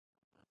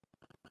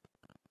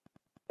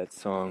That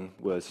song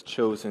was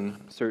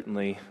chosen,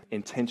 certainly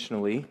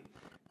intentionally,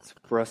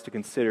 for us to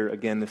consider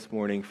again this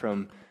morning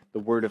from the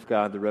Word of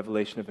God, the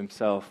revelation of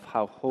Himself,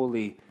 how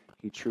holy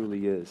He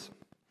truly is.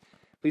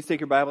 Please take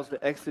your Bibles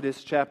to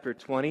Exodus chapter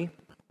 20.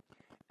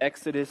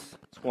 Exodus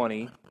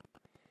 20.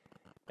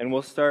 And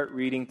we'll start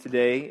reading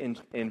today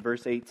in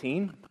verse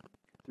 18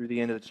 through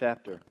the end of the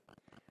chapter.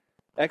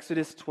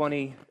 Exodus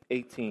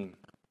 20:18.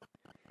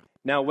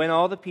 Now when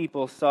all the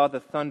people saw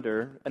the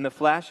thunder and the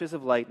flashes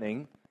of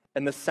lightning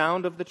and the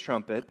sound of the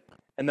trumpet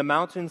and the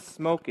mountains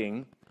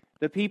smoking,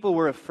 the people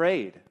were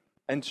afraid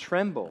and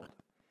trembled,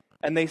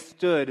 and they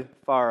stood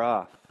far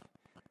off.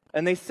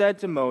 And they said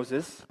to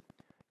Moses,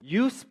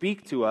 "You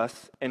speak to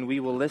us, and we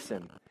will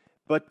listen,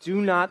 but do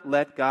not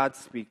let God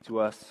speak to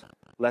us,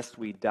 lest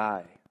we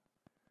die."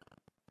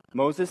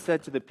 Moses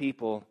said to the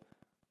people,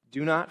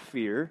 "Do not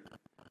fear,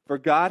 for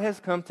God has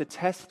come to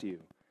test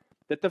you,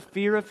 that the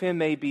fear of Him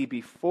may be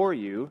before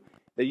you,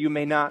 that you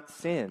may not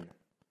sin."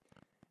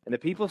 And the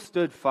people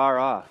stood far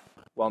off,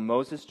 while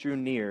Moses drew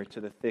near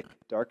to the thick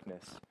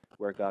darkness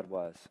where God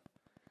was.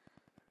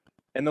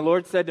 And the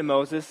Lord said to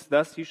Moses,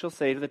 "Thus you shall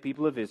say to the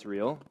people of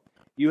Israel,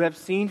 you have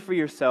seen for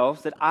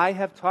yourselves that I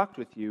have talked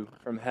with you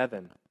from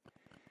heaven.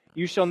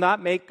 You shall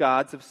not make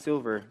gods of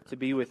silver to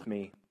be with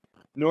me,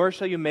 nor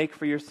shall you make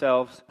for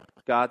yourselves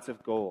gods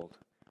of gold.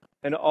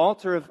 An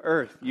altar of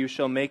earth you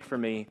shall make for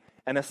me,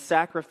 and a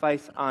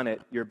sacrifice on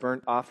it your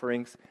burnt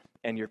offerings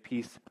and your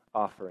peace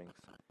offerings,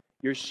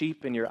 your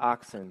sheep and your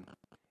oxen.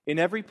 In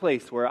every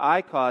place where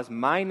I cause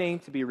my name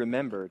to be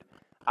remembered,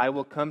 I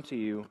will come to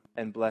you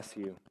and bless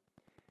you.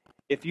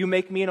 If you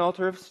make me an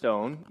altar of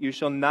stone, you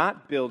shall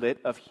not build it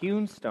of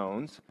hewn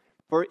stones,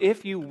 for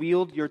if you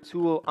wield your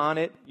tool on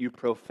it, you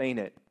profane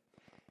it.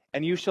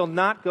 And you shall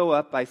not go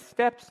up by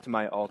steps to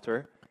my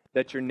altar,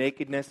 that your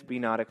nakedness be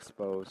not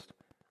exposed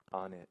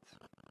on it."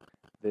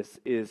 This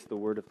is the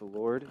word of the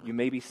Lord. You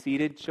may be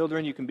seated.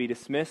 Children, you can be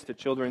dismissed to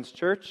Children's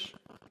Church.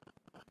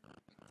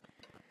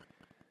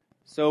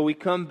 So we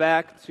come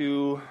back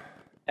to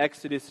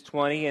Exodus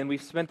 20, and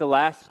we've spent the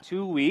last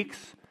 2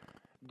 weeks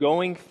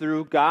going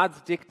through God's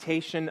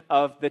dictation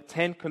of the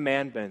 10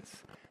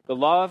 Commandments, the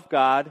law of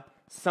God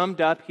summed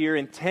up here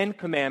in 10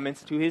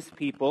 commandments to His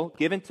people,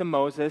 given to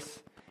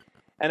Moses.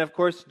 And of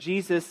course,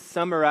 Jesus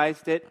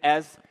summarized it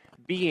as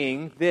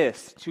being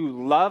this: to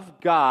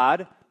love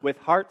God with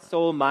heart,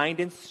 soul, mind,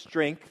 and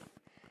strength,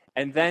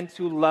 and then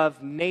to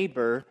love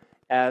neighbor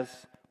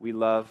as we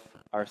love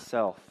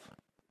ourselves.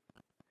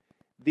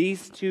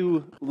 These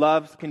two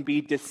loves can be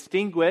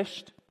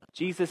distinguished.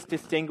 Jesus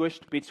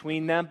distinguished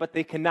between them, but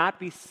they cannot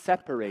be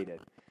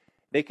separated.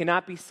 They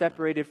cannot be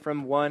separated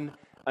from one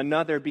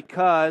another,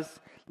 because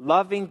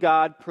loving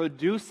God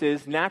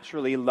produces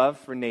naturally love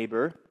for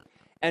neighbor,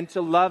 and to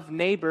love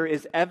neighbor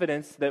is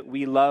evidence that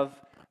we love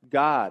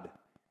God.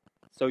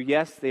 So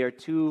yes, they are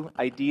two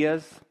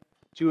ideas,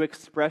 two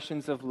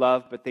expressions of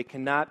love, but they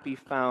cannot be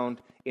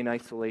found in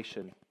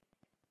isolation.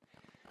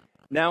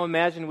 Now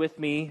imagine with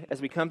me,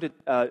 as we come to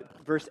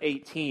verse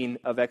 18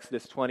 of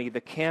Exodus 20,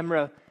 the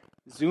camera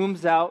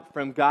zooms out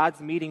from God's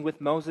meeting with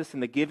Moses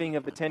and the giving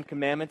of the 10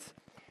 Commandments,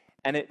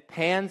 and it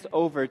pans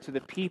over to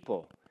the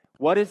people.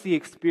 What is the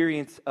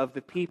experience of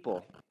the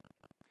people?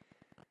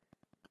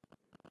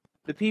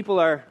 The people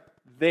are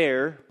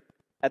there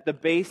at the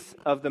base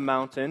of the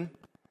mountain,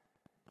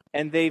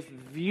 and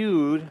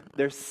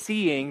they're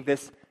seeing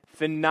this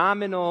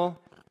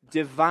phenomenal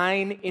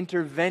divine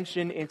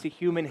intervention into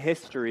human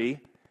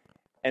history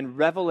and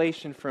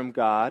revelation from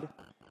God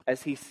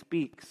as He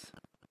speaks.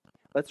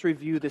 Let's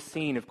review the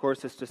scene. Of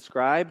course, it's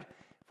described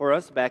for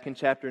us back in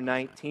chapter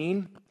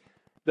 19.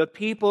 The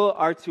people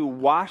are to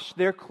wash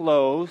their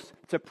clothes,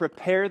 to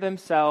prepare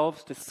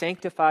themselves, to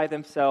sanctify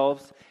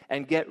themselves,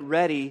 and get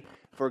ready,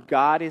 for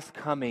God is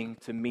coming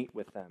to meet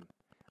with them.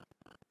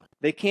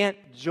 They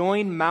can't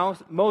join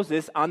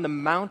Moses on the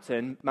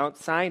mountain, Mount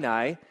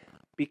Sinai,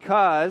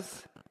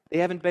 because they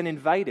haven't been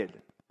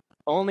invited.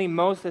 Only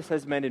Moses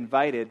has been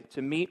invited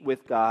to meet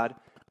with God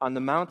on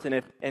the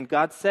mountain. And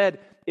God said,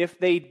 if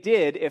they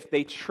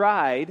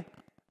tried,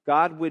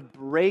 God would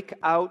break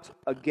out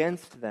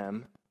against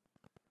them.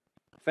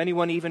 If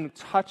anyone even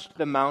touched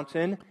the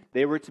mountain,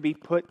 they were to be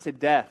put to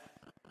death,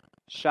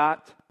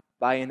 shot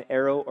by an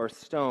arrow or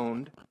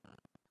stoned.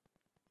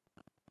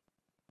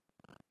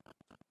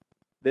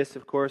 This,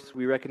 of course,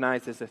 we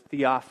recognize as a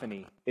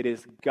theophany. It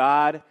is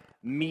God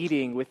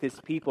meeting with His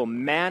people,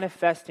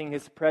 manifesting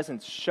His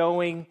presence,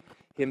 showing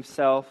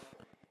Himself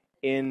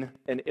in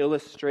an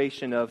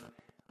illustration of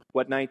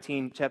what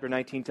chapter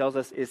 19 tells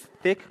us is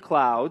thick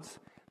clouds,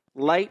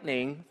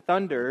 lightning,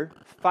 thunder,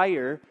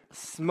 fire,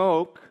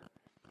 smoke,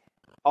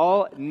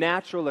 all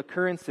natural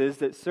occurrences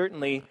that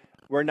certainly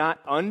were not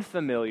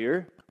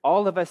unfamiliar.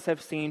 All of us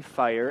have seen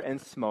fire and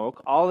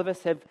smoke. All of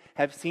us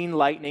have seen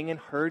lightning and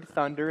heard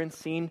thunder and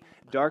seen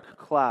dark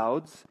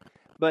clouds.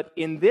 But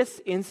in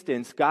this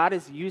instance, God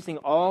is using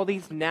all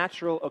these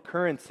natural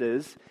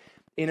occurrences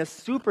in a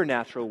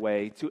supernatural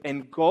way to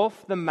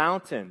engulf the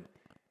mountain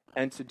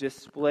and to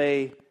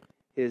display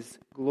His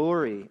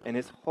glory and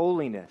His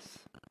holiness.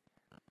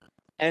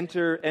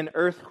 Enter an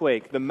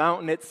earthquake. The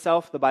mountain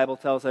itself, the Bible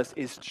tells us,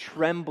 is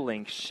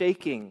trembling,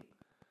 shaking.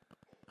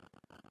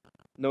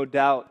 No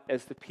doubt,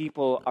 as the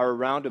people are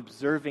around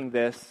observing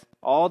this,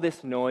 all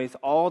this noise,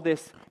 all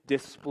this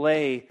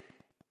display,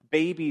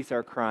 babies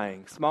are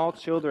crying, small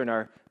children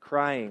are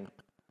crying.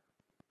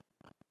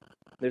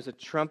 There's a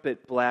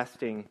trumpet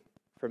blasting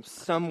from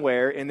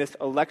somewhere in this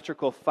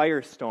electrical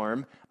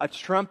firestorm, a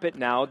trumpet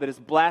now that is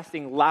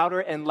blasting louder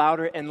and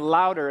louder and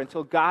louder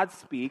until God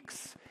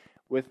speaks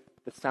with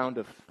the sound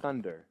of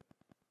thunder.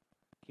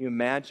 Can you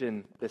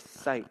imagine this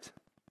sight?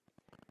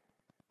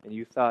 And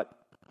you thought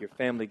your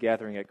family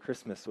gathering at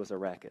Christmas was a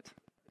racket.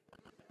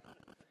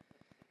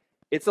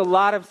 It's a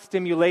lot of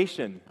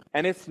stimulation,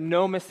 and it's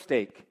no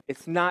mistake.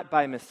 It's not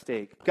by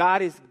mistake.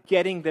 God is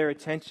getting their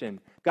attention.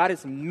 God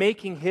is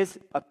making his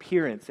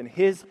appearance and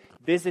his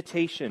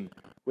visitation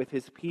with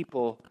his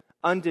people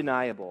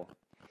undeniable.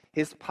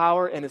 His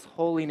power and his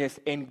holiness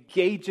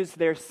engages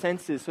their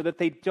senses so that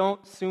they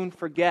don't soon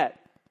forget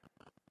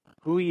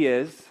who he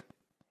is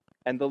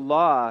and the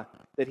law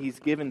that he's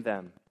given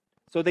them.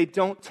 So they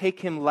don't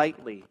take him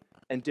lightly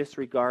and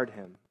disregard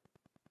him.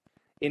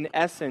 In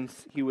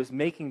essence, he was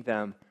making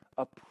them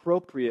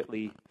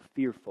appropriately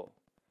fearful.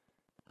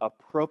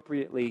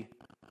 Appropriately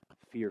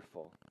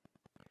fearful.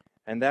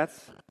 And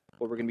that's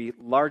what we're going to be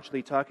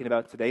largely talking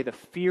about today, the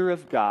fear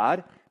of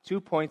God. 2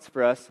 points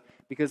for us,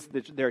 because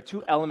there are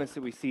 2 elements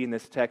that we see in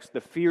this text, the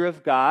fear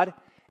of God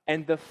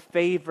and the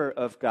favor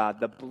of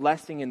God, the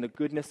blessing and the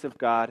goodness of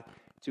God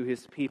to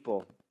his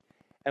people.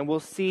 And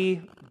we'll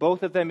see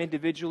both of them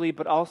individually,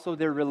 but also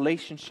their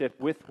relationship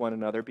with one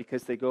another,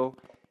 because they go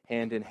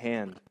hand in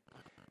hand.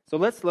 So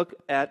let's look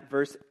at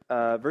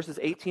verses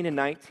 18 and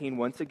 19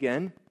 once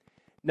again.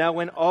 Now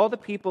when all the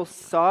people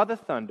saw the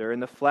thunder and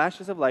the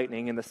flashes of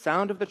lightning and the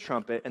sound of the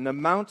trumpet and the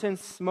mountain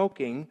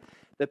smoking,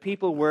 the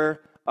people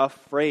were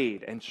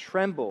afraid and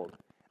trembled.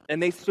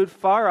 And they stood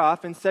far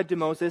off and said to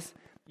Moses,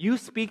 "You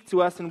speak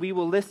to us and we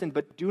will listen,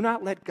 but do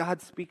not let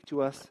God speak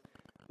to us,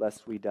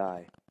 lest we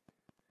die."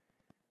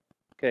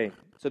 Okay,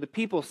 so the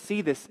people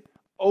see this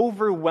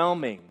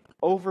overwhelming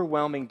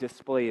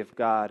display of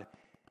God.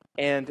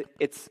 And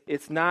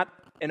it's not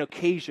an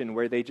occasion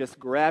where they just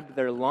grabbed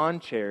their lawn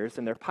chairs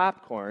and their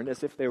popcorn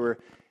as if they were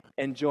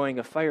enjoying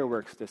a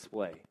fireworks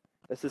display.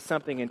 This is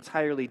something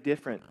entirely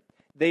different.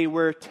 They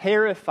were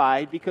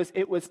terrified because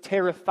it was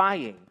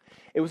terrifying.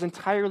 It was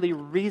entirely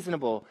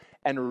reasonable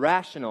and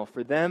rational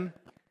for them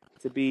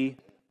to be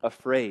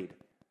afraid.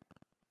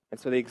 And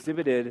so they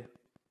exhibited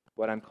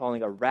what I'm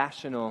calling a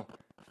rational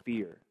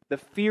fear. The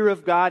fear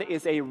of God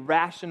is a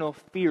rational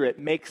fear. It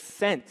makes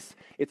sense.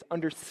 It's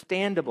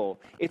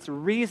understandable. It's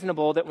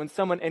reasonable that when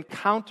someone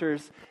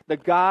encounters the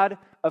God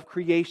of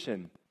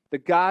creation, the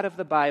God of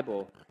the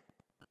Bible,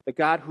 the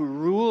God who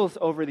rules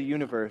over the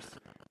universe,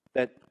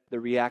 that the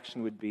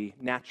reaction would be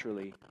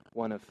naturally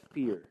one of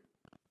fear.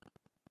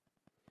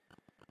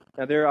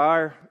 Now, there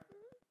are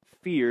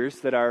fears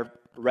that are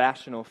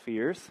rational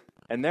fears,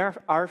 and there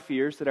are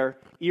fears that are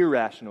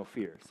irrational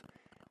fears.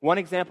 One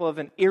example of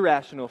an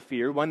irrational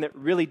fear, one that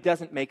really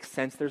doesn't make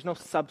sense, there's no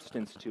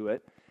substance to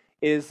it,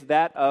 is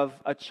that of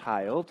a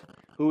child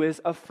who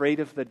is afraid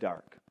of the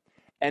dark.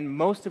 And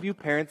most of you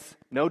parents,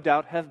 no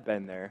doubt, have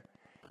been there.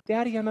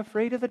 "Daddy, I'm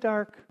afraid of the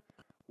dark."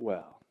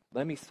 Well,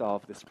 let me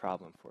solve this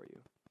problem for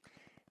you.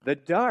 The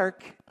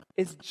dark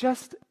is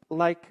just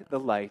like the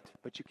light,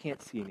 but you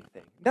can't see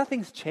anything.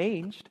 Nothing's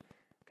changed.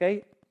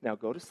 Okay, now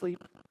go to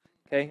sleep.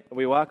 Okay, and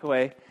we walk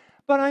away,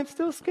 "But I'm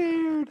still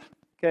scared."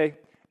 Okay,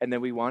 and then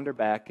we wander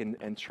back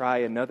and try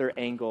another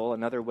angle,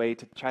 another way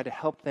to try to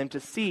help them to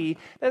see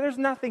that there's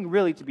nothing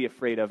really to be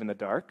afraid of in the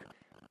dark.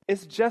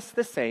 It's just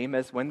the same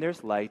as when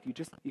there's light.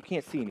 You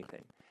can't see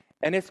anything.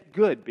 And it's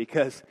good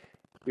because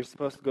you're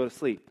supposed to go to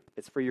sleep.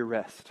 It's for your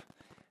rest.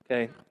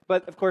 Okay?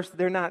 But of course,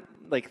 they're not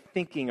like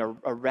thinking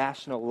a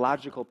rational,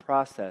 logical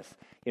process,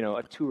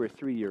 a 2 or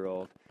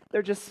 3-year-old.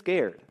 They're just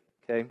scared.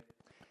 Okay?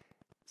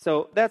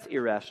 So that's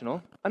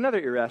irrational. Another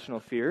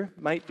irrational fear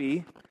might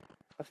be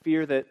a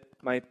fear that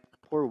my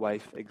poor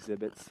wife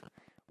exhibits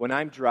when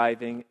I'm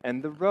driving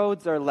and the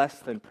roads are less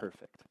than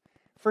perfect.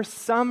 For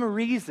some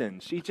reason,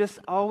 she just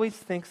always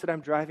thinks that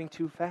I'm driving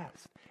too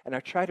fast. And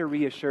I try to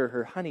reassure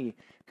her, "Honey,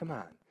 come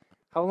on.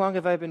 How long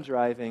have I been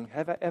driving?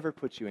 Have I ever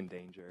put you in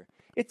danger?"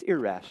 It's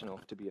irrational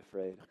to be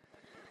afraid.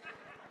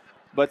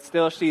 But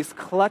still, she's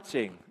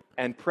clutching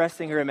and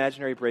pressing her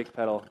imaginary brake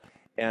pedal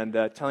and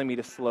telling me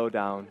to slow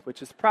down,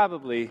 which is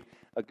probably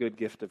a good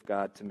gift of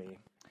God to me.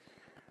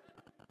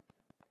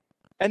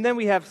 And then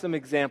we have some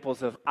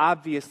examples of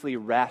obviously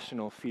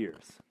rational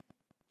fears.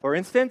 For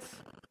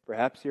instance,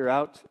 perhaps you're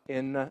out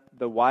in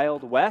the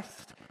Wild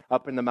West,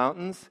 up in the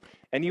mountains,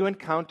 and you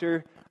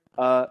encounter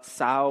a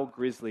sow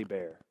grizzly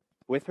bear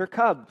with her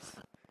cubs.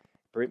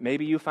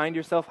 Maybe you find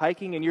yourself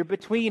hiking and you're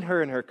between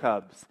her and her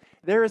cubs.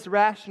 There is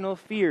rational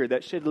fear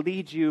that should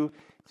lead you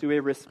to a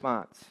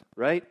response,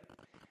 right?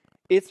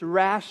 It's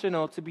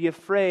rational to be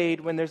afraid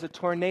when there's a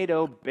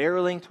tornado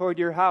barreling toward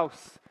your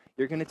house.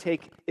 You're going to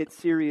take it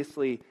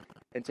seriously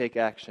and take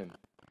action.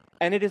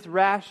 and it is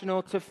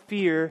rational to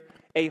fear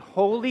a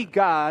holy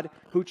God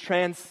who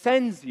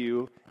transcends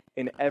you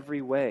in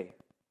every way.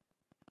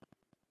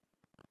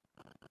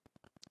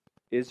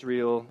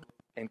 Israel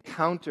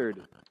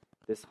encountered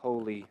this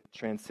holy,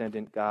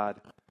 transcendent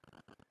God.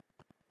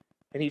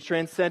 And he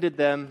transcended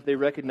them, they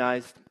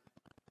recognized,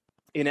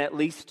 in at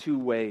least two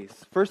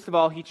ways. First of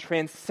all, he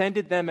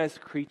transcended them as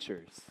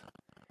creatures.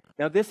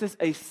 Now, this is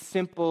a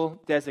simple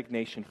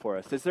designation for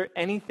us. Is there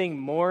anything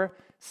more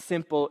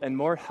simple and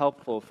more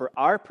helpful for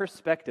our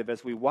perspective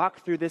as we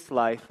walk through this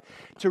life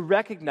to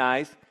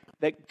recognize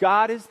that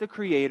God is the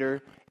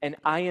creator and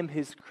I am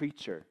his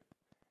creature?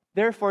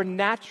 Therefore,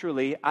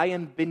 naturally, I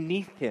am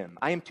beneath him.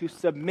 I am to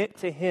submit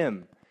to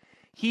him.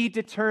 He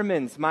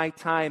determines my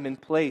time and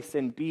place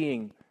and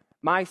being,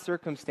 my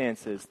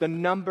circumstances, the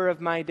number of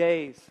my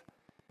days.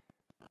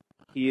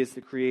 He is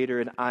the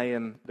creator and I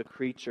am the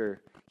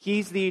creature.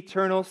 He's the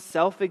eternal,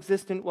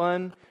 self-existent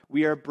one.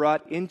 We are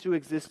brought into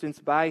existence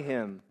by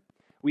him.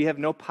 We have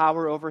no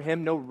power over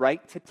him, no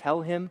right to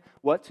tell him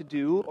what to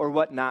do or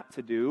what not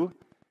to do.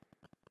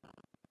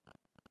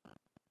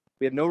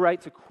 We have no right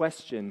to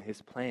question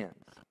his plans.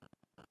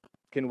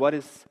 Can what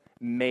is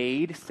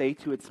made say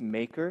to its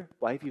maker,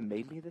 "Why have you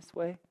made me this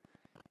way?"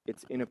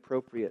 It's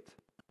inappropriate.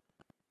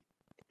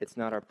 It's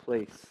not our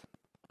place.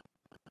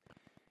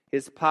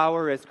 His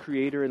power as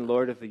creator and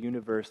Lord of the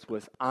universe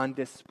was on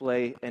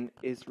display, and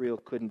Israel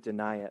couldn't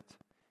deny it,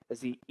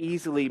 as he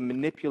easily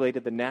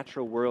manipulated the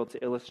natural world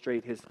to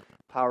illustrate his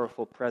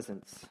powerful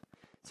presence.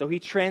 So he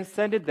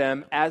transcended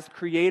them as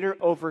creator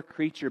over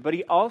creature, but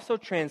he also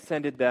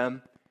transcended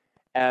them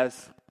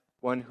as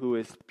one who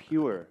is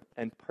pure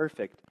and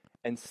perfect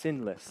and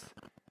sinless,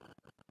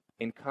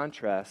 in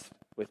contrast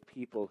with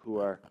people who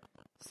are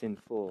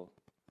sinful.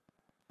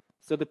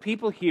 So the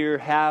people here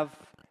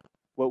have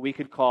what we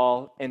could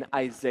call an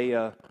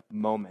Isaiah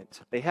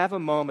moment. They have a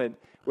moment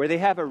where they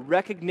have a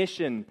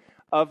recognition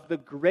of the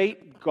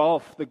great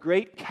gulf, the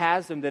great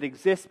chasm that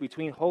exists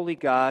between holy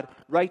God,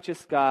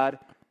 righteous God,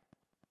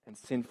 and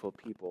sinful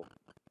people.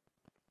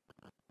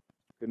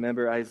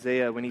 Remember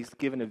Isaiah, when he's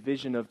given a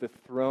vision of the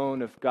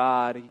throne of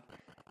God, he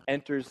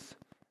enters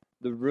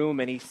the room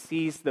and he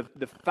sees the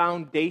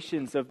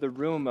foundations of the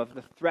room, of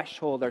the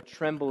threshold, are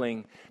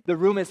trembling. The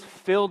room is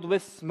filled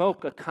with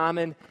smoke, a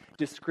common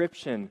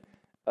description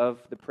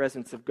of the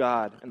presence of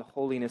God and the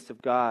holiness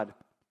of God.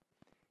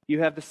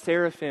 You have the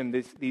seraphim,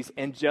 these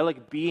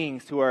angelic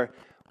beings who are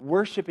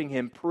worshiping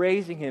him,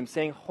 praising him,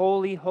 saying,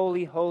 "Holy,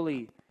 holy,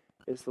 holy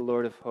is the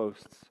Lord of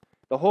hosts.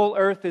 The whole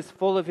earth is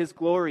full of his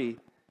glory."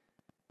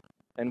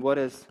 And what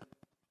does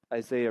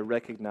Isaiah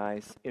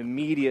recognize?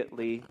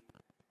 Immediately,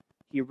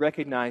 he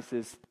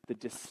recognizes the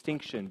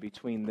distinction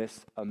between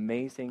this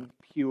amazing,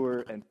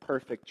 pure, and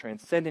perfect,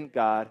 transcendent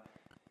God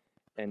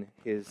and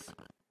his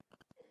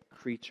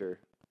creature,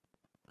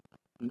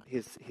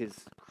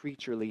 his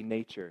creaturely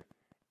nature,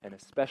 and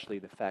especially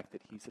the fact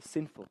that he's a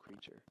sinful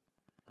creature.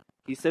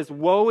 He says,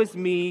 "Woe is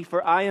me,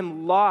 for I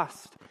am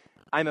lost.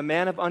 I'm a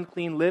man of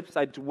unclean lips.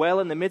 I dwell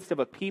in the midst of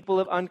a people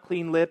of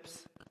unclean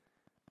lips.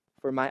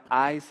 For my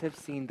eyes have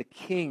seen the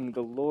King,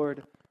 the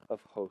Lord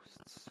of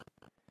hosts."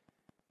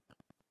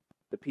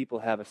 The people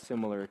have a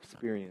similar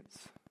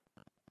experience.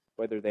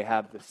 Whether they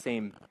have the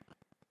same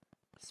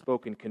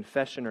spoken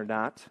confession or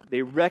not,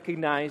 they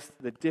recognize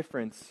the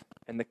difference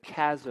and the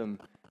chasm,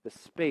 the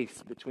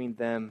space between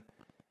them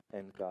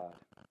and God.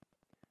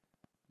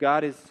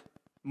 God is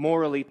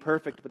morally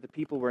perfect, but the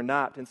people were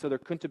not, and so there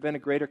couldn't have been a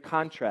greater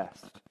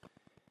contrast.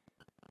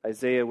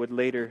 Isaiah would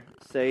later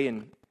say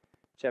in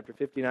chapter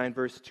 59,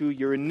 verse 2,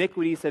 "Your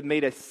iniquities have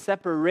made a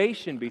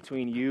separation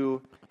between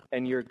you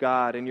and your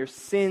God, and your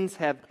sins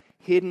have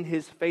hidden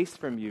his face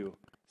from you,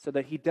 so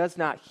that he does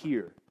not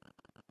hear."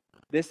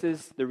 This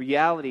is the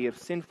reality of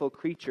sinful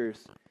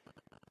creatures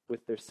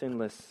with their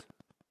sinless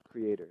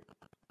creator.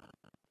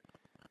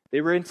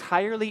 They were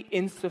entirely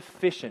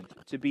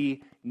insufficient to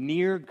be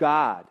near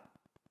God,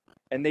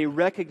 and they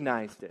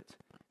recognized it.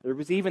 There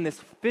was even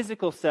this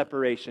physical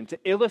separation to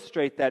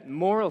illustrate that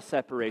moral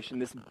separation,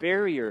 this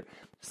barrier.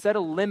 Set a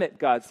limit,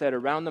 God said,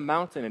 around the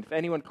mountain, and if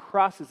anyone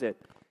crosses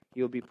it,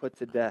 he'll be put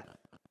to death.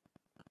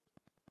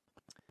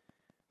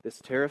 This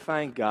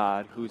terrifying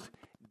God, whose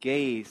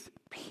gaze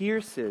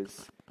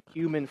pierces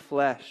human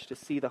flesh to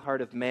see the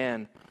heart of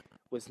man,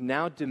 was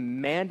now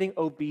demanding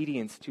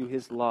obedience to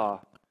his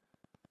law,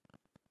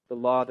 the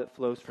law that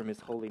flows from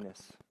his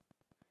holiness.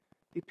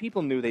 The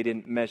people knew they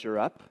didn't measure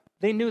up.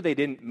 They knew they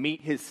didn't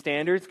meet his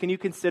standards. Can you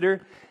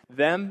consider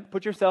them?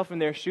 Put yourself in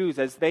their shoes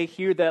as they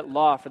hear that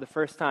law for the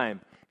first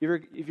time.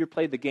 If you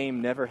played the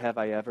game Never Have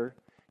I Ever,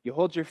 you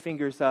hold your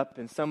fingers up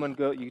and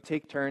you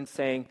take turns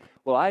saying,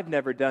 "Well, I've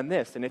never done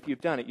this." And if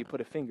you've done it, you put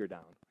a finger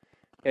down.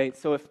 Okay,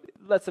 so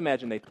let's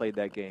imagine they played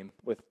that game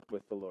with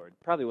the Lord.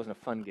 Probably wasn't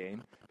a fun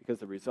game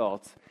because of the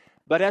results.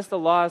 But as the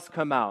laws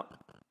come out,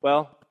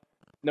 well,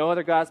 no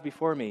other gods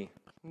before me.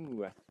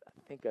 Ooh, I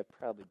think I've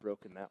probably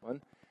broken that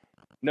one.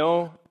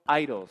 No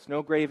idols,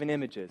 no graven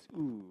images.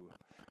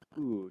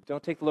 Ooh,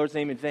 don't take the Lord's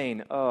name in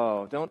vain.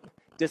 Oh, don't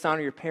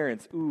dishonor your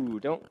parents. Ooh,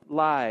 don't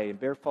lie and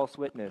bear false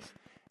witness.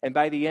 And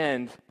by the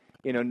end,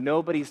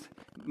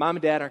 mom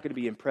and dad aren't going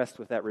to be impressed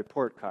with that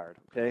report card,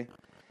 okay?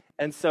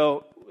 And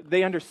so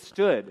they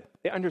understood.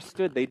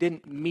 They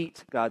didn't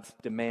meet God's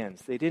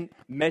demands. They didn't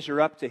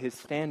measure up to his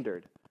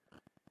standard.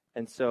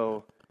 And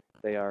so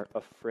they are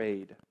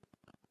afraid.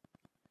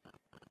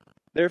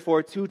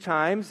 Therefore, 2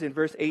 times in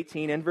verse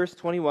 18 and verse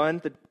 21,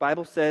 the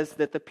Bible says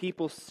that the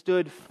people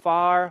stood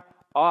far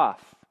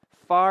off,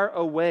 far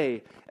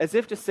away, as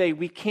if to say,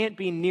 we can't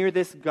be near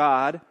this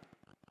God.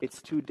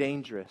 It's too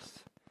dangerous.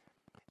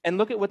 And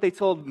look at what they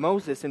told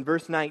Moses in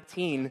verse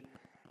 19.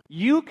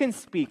 You can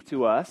speak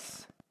to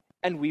us,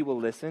 and we will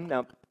listen.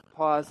 Now,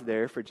 pause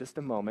there for just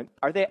a moment.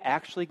 Are they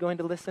actually going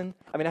to listen?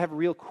 I have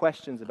real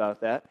questions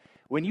about that.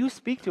 When you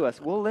speak to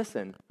us, we'll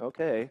listen.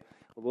 Okay,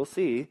 we'll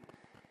see.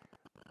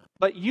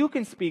 But you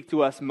can speak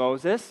to us,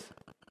 Moses.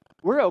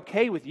 We're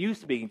okay with you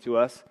speaking to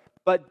us,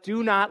 but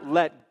do not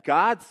let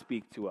God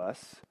speak to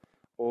us,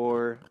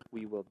 or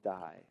we will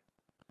die.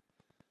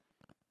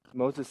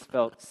 Moses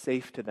felt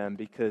safe to them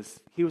because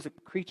he was a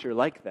creature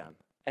like them,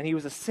 and he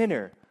was a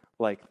sinner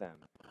like them.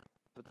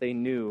 But they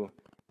knew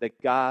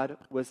that God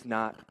was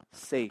not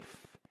safe.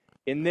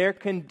 In their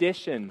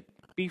condition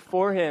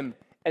before him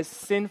as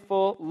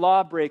sinful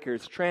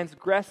lawbreakers,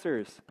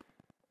 transgressors,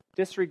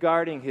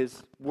 disregarding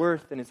his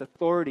worth and his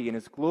authority and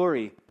his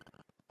glory,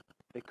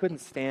 they couldn't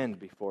stand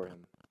before him.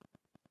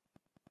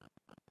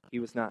 He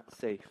was not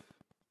safe.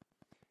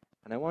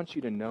 And I want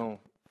you to know,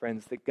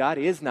 friends, that God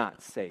is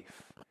not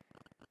safe.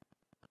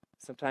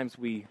 Sometimes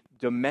we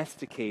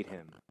domesticate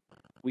him.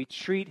 We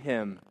treat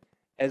him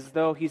as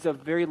though he's of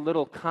very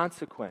little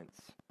consequence.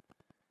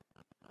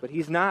 But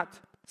he's not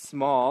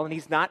small, and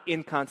he's not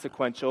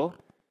inconsequential.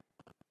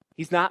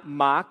 He's not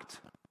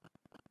mocked.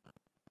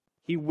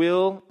 He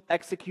will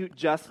execute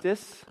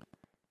justice.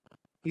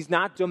 He's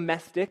not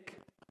domestic.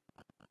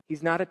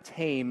 He's not a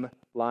tame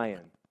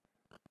lion.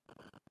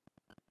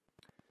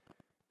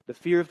 The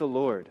fear of the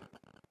Lord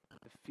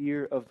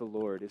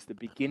is the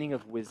beginning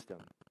of wisdom.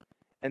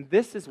 And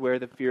this is where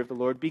the fear of the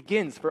Lord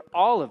begins for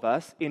all of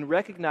us in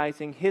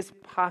recognizing his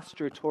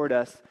posture toward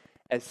us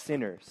as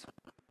sinners.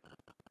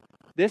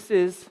 This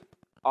is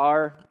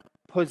our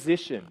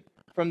position.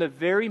 From the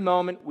very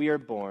moment we are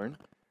born,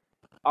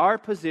 our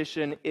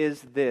position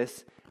is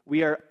this: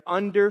 we are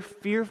under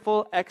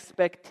fearful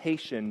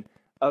expectation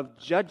of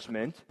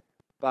judgment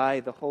by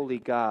the holy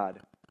God.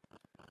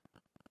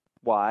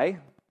 Why?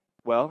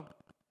 Well,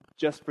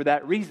 just for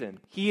that reason.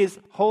 He is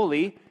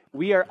holy,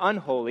 we are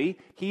unholy.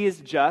 He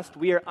is just,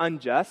 we are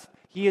unjust.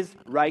 He is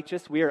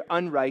righteous, we are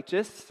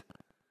unrighteous.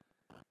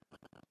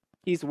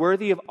 He's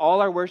worthy of all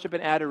our worship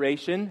and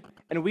adoration,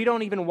 and we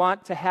don't even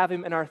want to have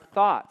him in our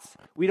thoughts.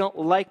 We don't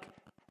like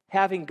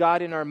having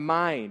God in our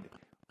mind.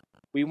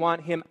 We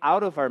want him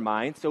out of our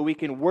mind so we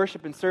can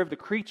worship and serve the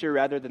creature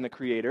rather than the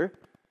creator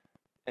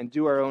and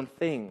do our own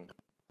thing.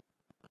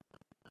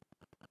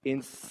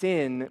 In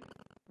sin,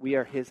 we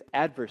are his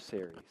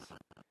adversaries,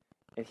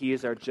 and he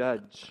is our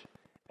judge.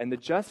 And the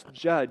just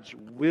judge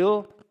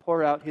will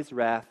pour out his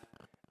wrath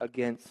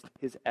against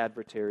his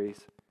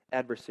adversaries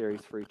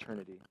for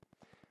eternity.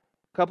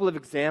 A couple of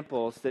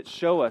examples that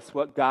show us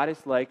what God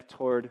is like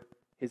toward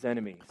his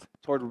enemies,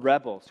 toward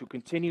rebels who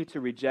continue to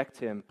reject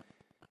him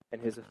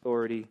and his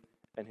authority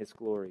and his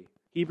glory.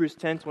 Hebrews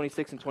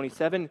 10:26 and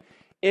 27,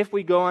 if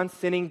we go on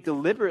sinning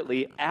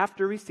deliberately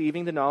after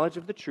receiving the knowledge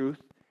of the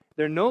truth,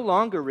 there no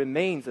longer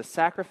remains a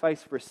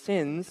sacrifice for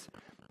sins,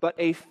 but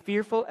a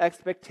fearful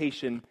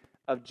expectation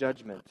of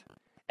judgment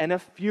and a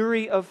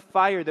fury of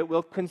fire that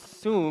will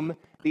consume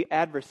the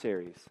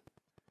adversaries.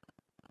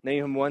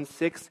 Nahum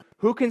 1:6,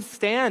 who can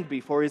stand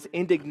before his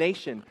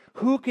indignation?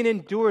 Who can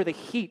endure the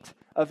heat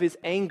of his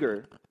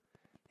anger?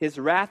 His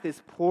wrath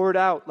is poured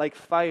out like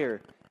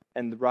fire,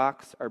 and the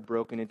rocks are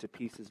broken into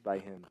pieces by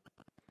him.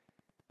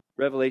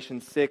 Revelation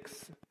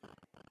 6,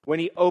 when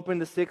he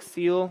opened the 6th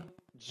seal,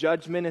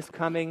 judgment is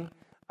coming.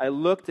 I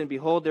looked, and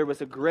behold, there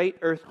was a great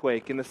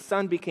earthquake, and the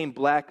sun became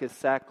black as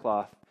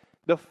sackcloth.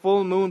 The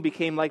full moon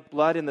became like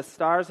blood, and the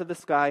stars of the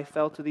sky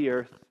fell to the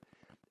earth,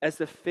 as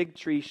the fig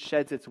tree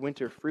sheds its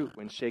winter fruit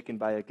when shaken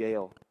by a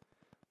gale.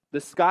 The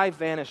sky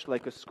vanished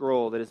like a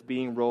scroll that is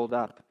being rolled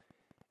up,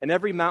 and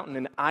every mountain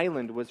and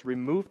island was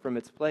removed from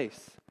its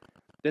place.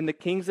 Then the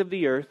kings of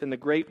the earth, and the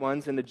great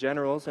ones, and the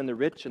generals, and the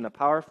rich, and the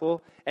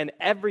powerful, and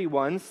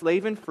everyone,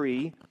 slave and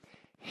free,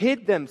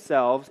 hid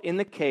themselves in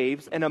the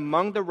caves and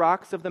among the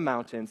rocks of the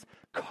mountains,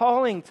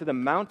 calling to the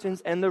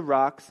mountains and the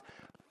rocks,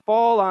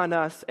 fall on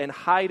us and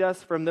hide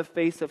us from the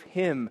face of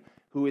him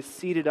who is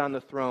seated on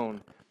the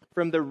throne,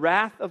 from the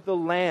wrath of the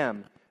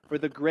Lamb, for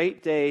the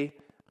great day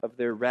of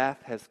their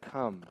wrath has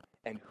come,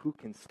 and who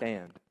can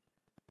stand?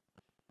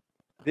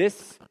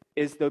 This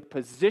is the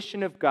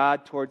position of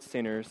God towards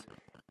sinners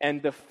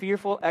and the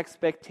fearful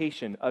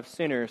expectation of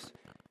sinners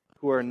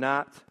who are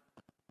not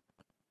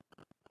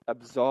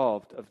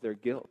absolved of their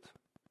guilt.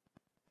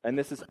 And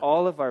this is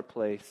all of our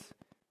place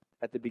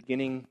at the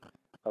beginning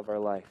of our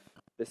life.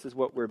 This is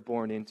what we're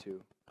born into.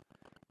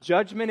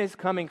 Judgment is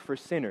coming for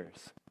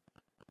sinners.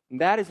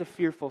 And that is a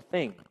fearful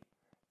thing.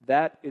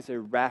 That is a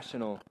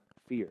rational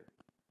fear.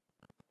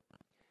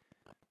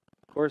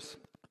 Of course,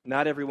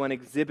 not everyone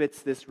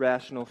exhibits this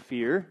rational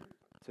fear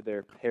to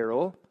their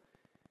peril.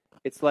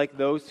 It's like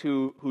those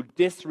who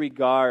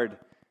disregard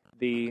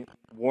the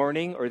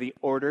warning or the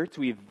order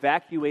to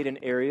evacuate an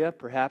area,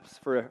 perhaps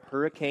for a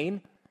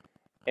hurricane,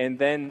 and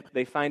then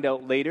they find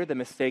out later the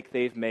mistake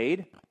they've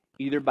made,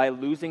 either by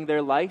losing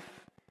their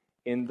life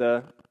in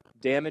the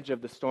damage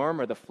of the storm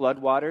or the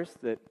floodwaters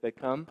that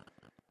come,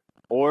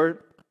 or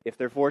if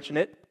they're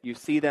fortunate, you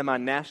see them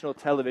on national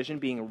television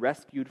being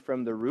rescued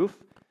from the roof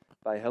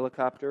by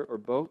helicopter or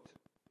boat.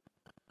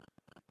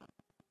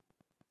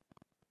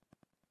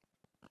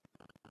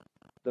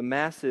 The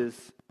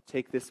masses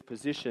take this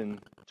position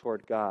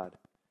toward God.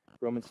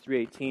 Romans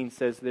 3:18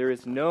 says, "There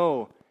is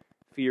no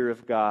fear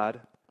of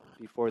God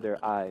before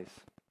their eyes."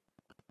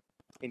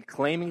 In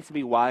claiming to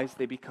be wise,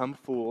 they become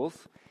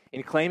fools.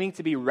 In claiming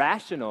to be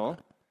rational,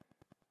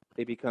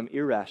 they become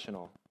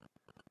irrational.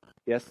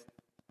 Yes,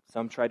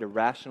 some try to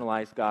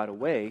rationalize God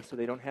away so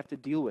they don't have to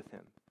deal with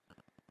him.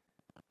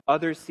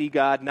 Others see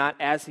God not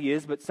as he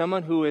is, but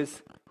someone who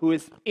is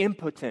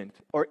impotent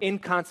or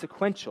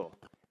inconsequential.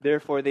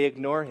 Therefore, they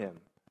ignore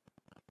him.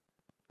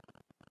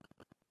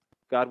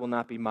 God will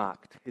not be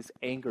mocked. His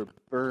anger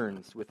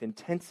burns with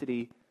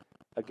intensity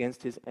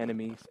against his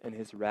enemies, and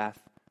his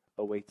wrath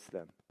awaits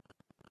them.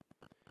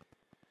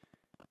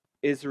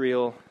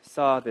 Israel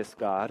saw this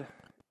God,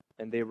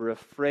 and they were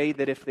afraid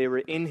that if they were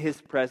in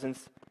his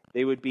presence,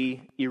 they would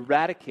be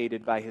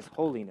eradicated by his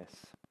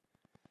holiness.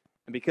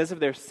 And because of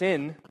their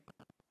sin,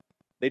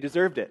 they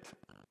deserved it.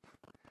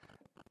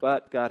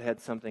 But God had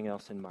something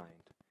else in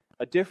mind.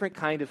 A different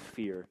kind of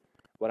fear,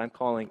 what I'm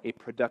calling a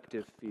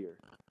productive fear.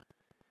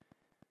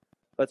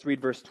 Let's read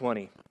verse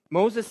 20.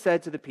 Moses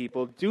said to the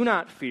people, "Do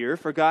not fear,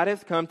 for God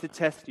has come to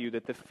test you,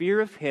 that the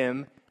fear of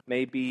him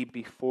may be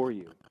before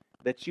you,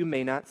 that you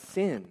may not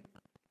sin."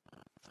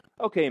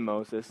 Okay,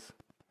 Moses,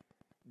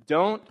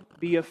 don't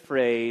be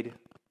afraid.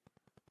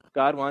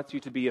 God wants you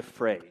to be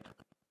afraid.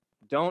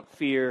 Don't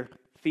fear,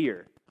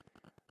 fear.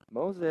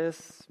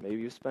 Moses,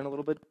 maybe you spent a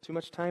little bit too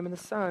much time in the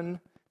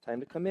sun. Time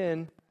to come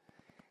in.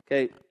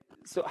 Okay,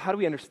 so how do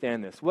we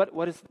understand this?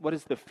 What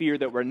is the fear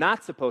that we're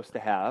not supposed to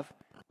have?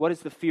 What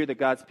is the fear that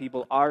God's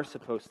people are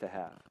supposed to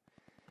have?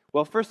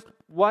 Well, first,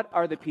 what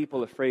are the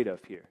people afraid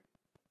of here?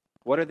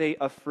 What are they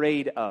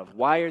afraid of?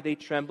 Why are they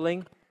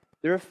trembling?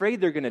 They're afraid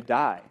they're going to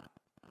die.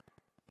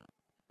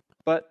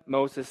 But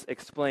Moses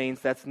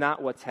explains that's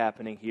not what's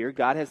happening here.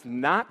 God has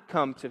not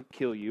come to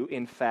kill you.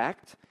 In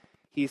fact,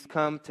 he's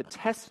come to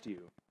test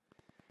you.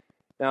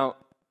 Now,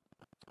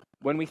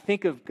 when we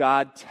think of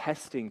God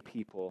testing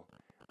people,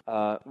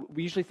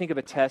 we usually think of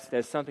a test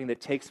as something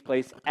that takes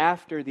place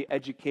after the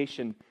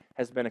education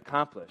has been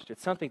accomplished.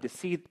 It's something to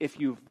see if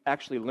you've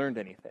actually learned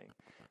anything,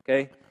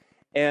 okay?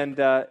 And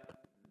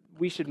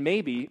we should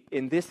maybe,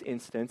 in this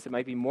instance, it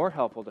might be more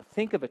helpful to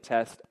think of a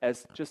test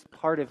as just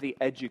part of the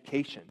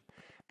education.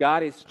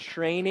 God is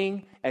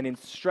training and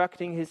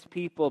instructing his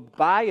people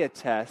by a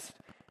test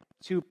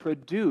to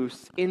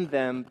produce in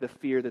them the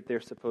fear that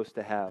they're supposed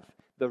to have,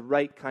 the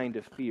right kind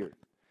of fear.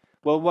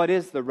 Well, what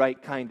is the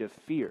right kind of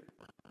fear?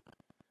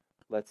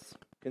 Let's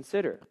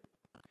consider.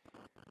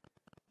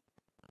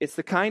 It's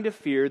the kind of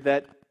fear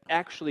that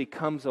actually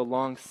comes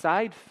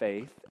alongside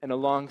faith and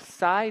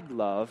alongside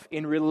love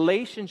in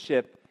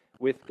relationship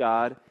with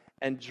God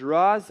and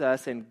draws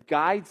us and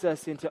guides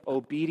us into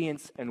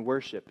obedience and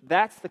worship.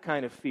 That's the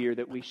kind of fear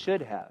that we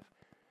should have.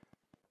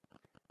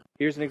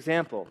 Here's an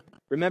example.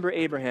 Remember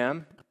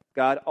Abraham?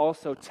 God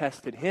also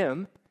tested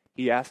him.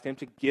 He asked him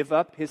to give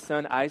up his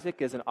son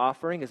Isaac as an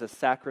offering, as a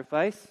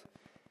sacrifice,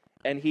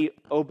 and he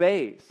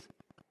obeys.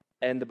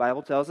 And the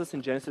Bible tells us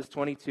in Genesis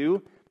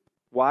 22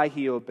 why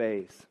he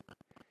obeys.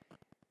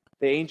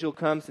 The angel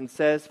comes and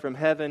says from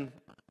heaven,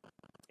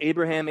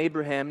 "Abraham,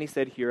 Abraham," and he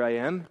said, "Here I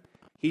am."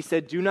 He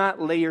said, "Do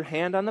not lay your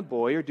hand on the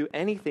boy or do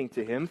anything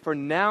to him, for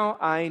now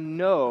I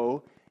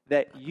know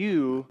that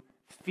you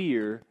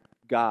fear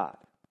God."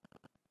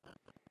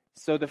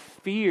 So the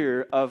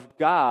fear of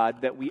God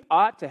that we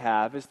ought to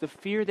have is the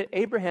fear that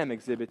Abraham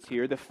exhibits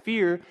here, the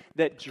fear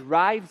that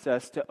drives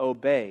us to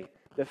obey,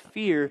 the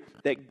fear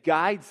that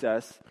guides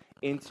us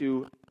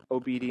into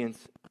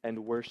obedience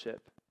and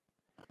worship.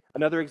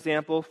 Another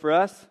example for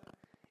us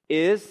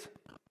is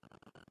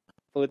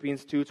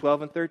Philippians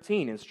 2:12 and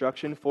 13,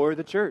 instruction for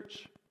the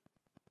church.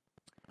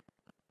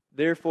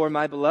 "Therefore,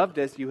 my beloved,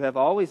 as you have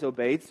always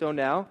obeyed, so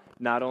now,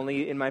 not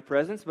only in my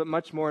presence, but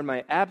much more in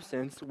my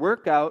absence,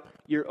 work out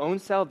your own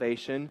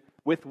salvation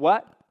with"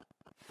 what?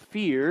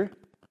 Fear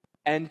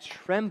and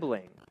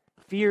trembling.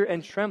 Fear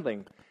and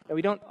trembling. And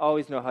we don't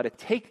always know how to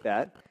take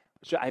that.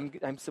 So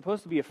I'm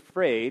supposed to be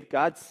afraid.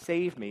 God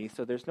saved me,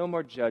 so there's no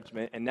more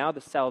judgment. And now the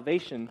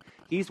salvation,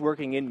 he's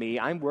working in me,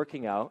 I'm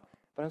working out.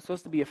 But I'm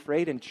supposed to be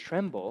afraid and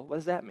tremble. What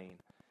does that mean?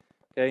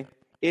 Okay?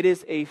 It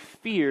is a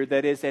fear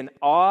that is an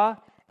awe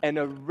and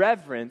a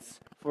reverence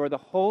for the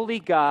holy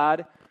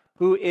God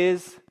who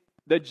is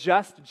the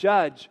just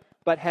judge,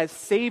 but has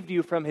saved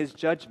you from his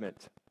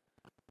judgment.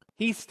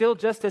 He's still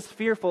just as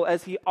fearful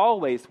as he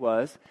always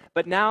was,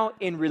 but now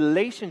in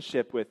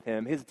relationship with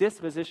him, his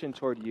disposition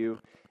toward you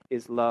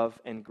is love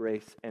and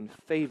grace and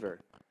favor.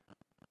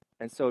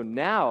 And so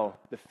now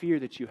the fear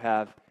that you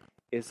have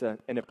is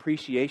an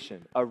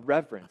appreciation, a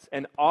reverence,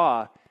 an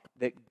awe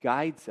that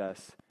guides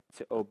us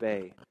to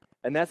obey.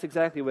 And that's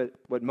exactly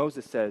what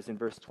Moses says in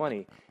verse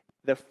 20.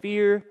 The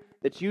fear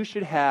that you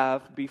should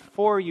have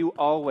before you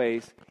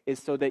always is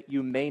so that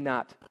you may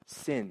not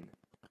sin.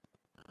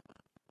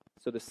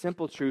 So the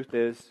simple truth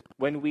is,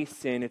 when we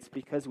sin, it's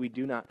because we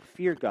do not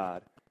fear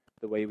God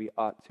the way we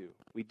ought to.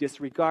 We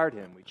disregard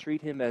him. We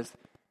treat him as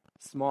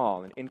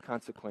small and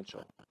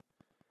inconsequential.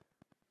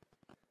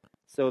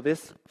 So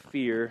this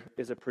fear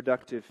is a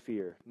productive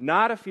fear,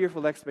 not a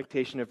fearful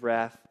expectation of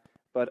wrath,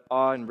 but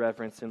awe and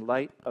reverence in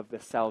light of the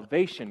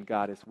salvation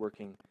God is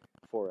working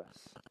for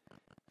us.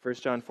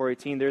 1 John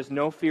 4:18, there's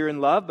no fear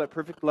in love, but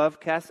perfect love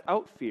casts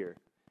out fear.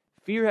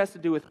 Fear has to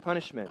do with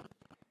punishment,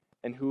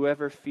 and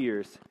whoever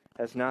fears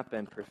has not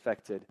been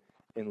perfected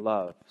in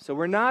love. So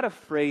we're not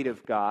afraid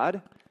of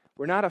God.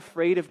 We're not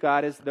afraid of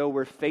God as though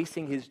we're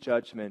facing his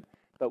judgment,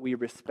 but we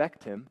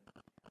respect him.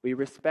 We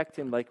respect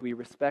him like we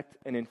respect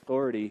an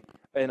authority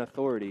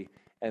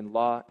and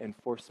law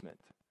enforcement.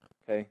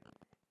 Okay?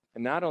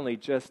 And not only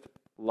just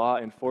law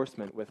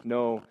enforcement with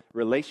no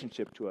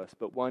relationship to us,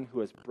 but one who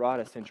has brought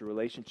us into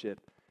relationship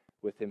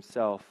with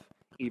himself,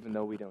 even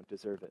though we don't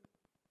deserve it.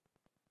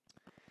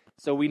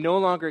 So we no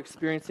longer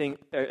experience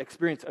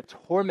a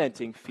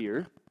tormenting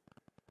fear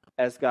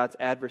as God's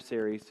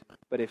adversaries,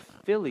 but a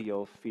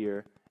filial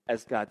fear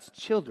as God's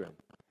children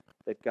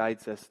that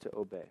guides us to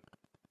obey.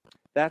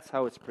 That's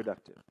how it's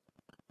productive.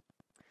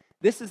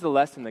 This is the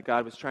lesson that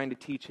God was trying to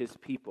teach his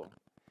people.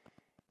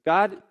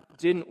 God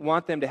didn't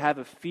want them to have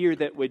a fear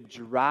that would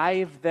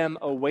drive them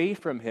away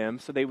from him,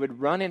 so they would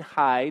run and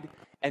hide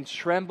and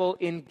tremble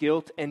in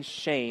guilt and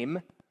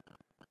shame,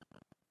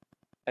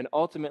 and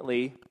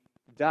ultimately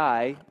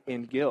die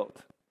in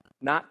guilt,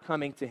 not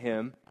coming to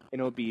him in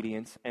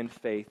obedience and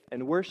faith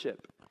and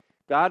worship.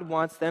 God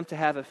wants them to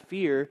have a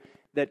fear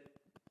that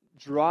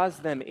draws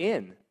them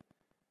in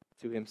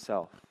to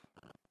himself.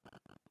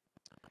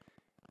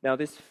 Now,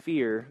 this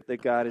fear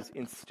that God is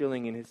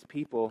instilling in his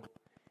people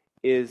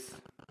is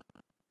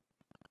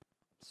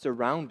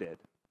surrounded.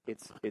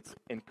 It's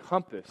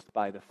encompassed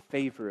by the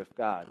favor of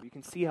God. You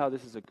can see how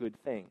this is a good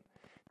thing.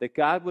 That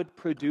God would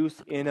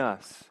produce in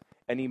us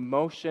an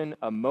emotion,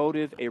 a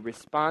motive, a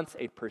response,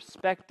 a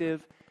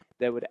perspective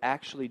that would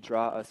actually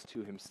draw us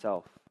to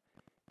himself.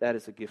 That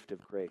is a gift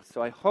of grace.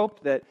 So I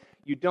hope that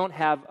you don't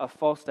have a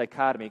false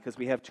dichotomy, because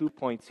we have 2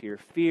 points here,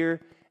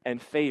 fear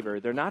and favor.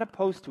 They're not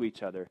opposed to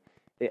each other.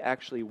 They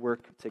actually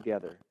work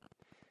together.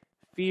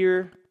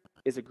 Fear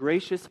is a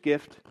gracious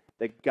gift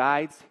that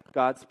guides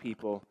God's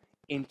people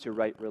into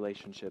right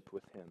relationship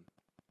with him.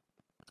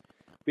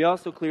 We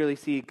also clearly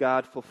see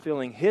God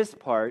fulfilling his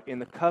part in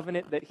the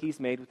covenant that he's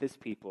made with his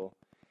people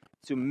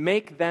to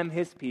make them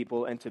his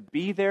people and to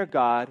be their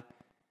God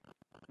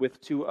with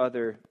 2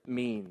 other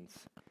means.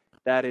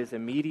 That is a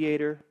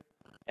mediator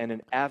and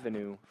an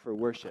avenue for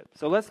worship.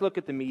 So let's look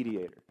at the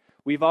mediator.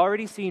 We've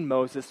already seen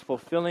Moses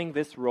fulfilling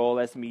this role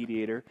as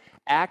mediator,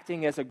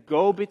 acting as a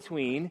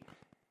go-between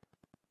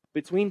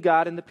between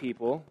God and the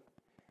people.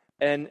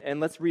 And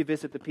let's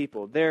revisit the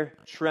people. They're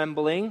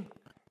trembling.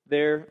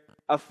 They're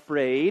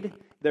afraid.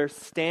 They're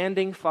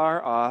standing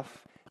far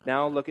off.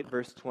 Now look at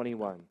verse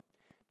 21.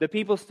 The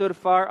people stood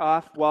far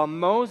off while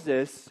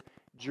Moses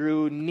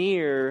drew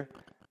near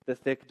the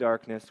thick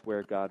darkness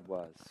where God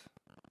was.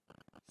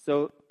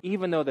 So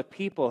even though the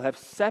people have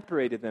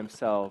separated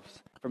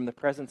themselves from the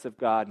presence of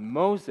God,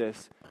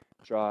 Moses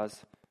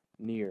draws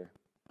near.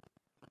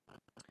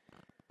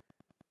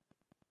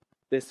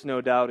 This,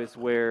 no doubt, is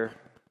where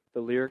the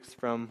lyrics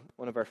from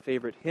one of our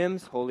favorite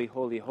hymns, Holy,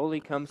 Holy,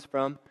 Holy, comes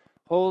from.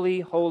 Holy,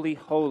 holy,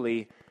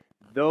 holy,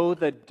 though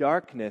the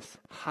darkness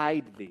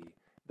hide thee,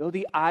 though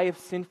the eye of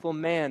sinful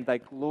man thy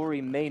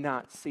glory may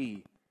not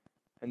see.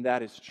 And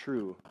that is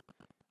true.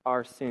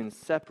 Our sin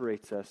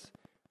separates us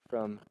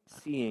from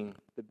seeing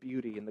the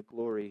beauty and the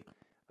glory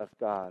of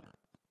God.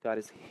 God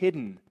is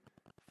hidden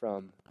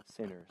from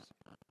sinners.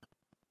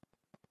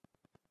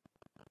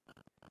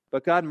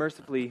 But God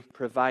mercifully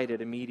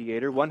provided a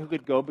mediator, one who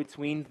could go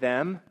between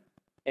them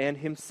and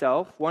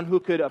himself, one who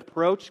could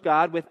approach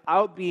God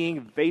without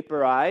being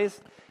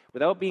vaporized,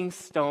 without being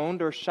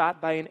stoned or shot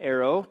by an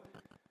arrow.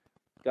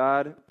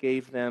 God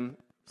gave them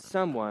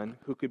someone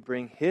who could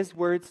bring his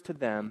words to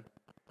them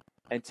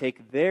and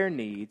take their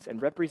needs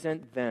and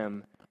represent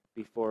them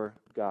before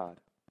God.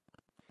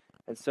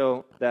 And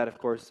so that, of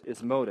course,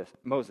 is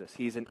Moses.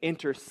 He's an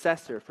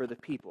intercessor for the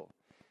people.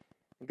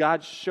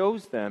 God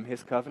shows them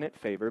his covenant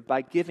favor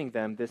by giving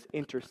them this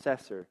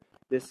intercessor,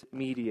 this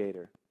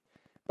mediator.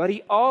 But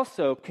he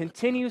also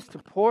continues to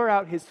pour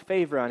out his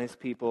favor on his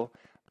people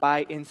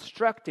by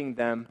instructing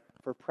them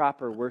for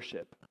proper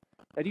worship.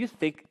 Now, do you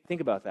think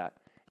about that?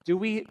 Do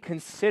we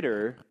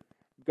consider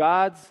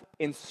God's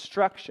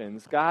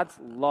instructions, God's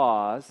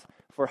laws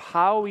for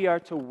how we are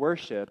to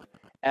worship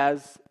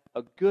as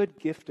a good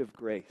gift of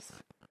grace?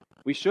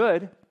 We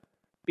should,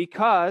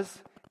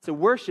 because to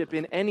worship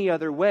in any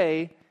other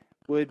way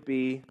would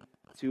be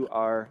to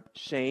our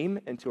shame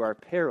and to our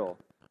peril.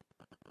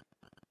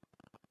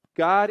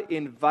 God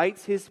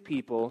invites his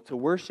people to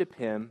worship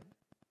him,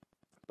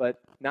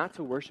 but not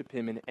to worship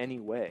him in any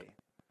way.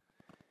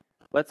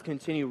 Let's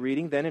continue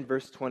reading then in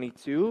verse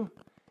 22.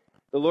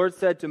 The Lord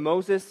said to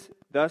Moses,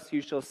 "Thus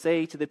you shall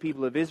say to the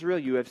people of Israel,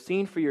 you have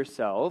seen for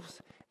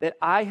yourselves that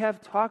I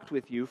have talked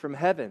with you from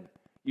heaven.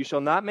 You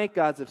shall not make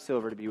gods of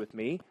silver to be with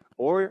me,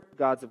 or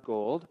gods of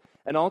gold.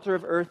 An altar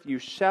of earth you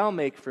shall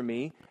make for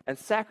me, and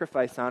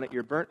sacrifice on it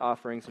your burnt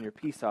offerings and your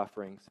peace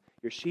offerings,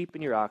 your sheep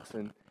and your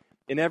oxen.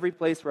 In every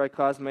place where I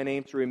cause my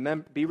name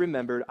to be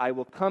remembered, I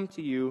will come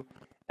to you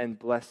and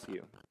bless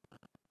you."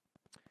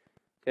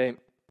 Okay,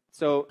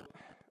 so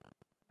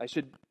I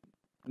should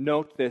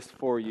note this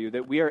for you,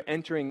 that we are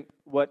entering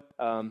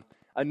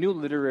a new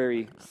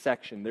literary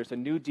section. There's a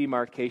new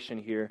demarcation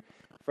here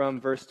from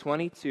verse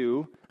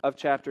 22 of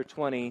chapter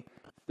 20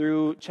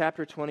 through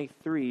chapter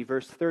 23,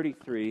 verse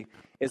 33,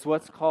 is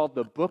what's called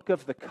the Book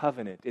of the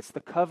Covenant. It's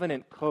the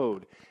covenant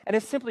code, and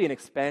it's simply an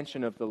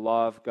expansion of the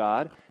law of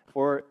God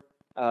for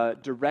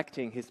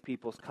directing his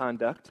people's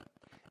conduct.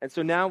 And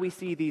so now we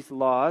see these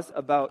laws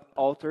about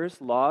altars,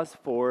 laws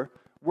for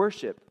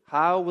worship.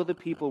 How will the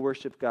people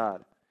worship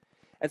God?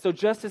 And so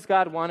just as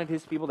God wanted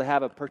his people to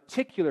have a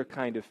particular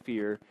kind of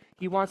fear,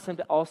 he wants them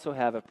to also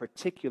have a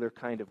particular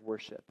kind of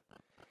worship.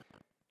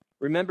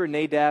 Remember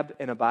Nadab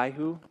and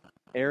Abihu,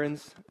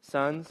 Aaron's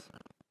sons?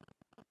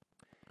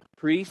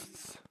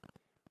 Priests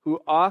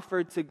who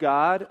offered to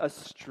God a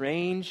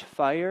strange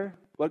fire,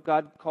 what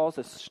God calls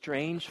a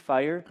strange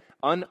fire,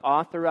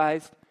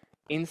 unauthorized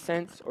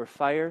incense or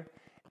fire.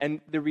 And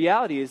the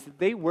reality is that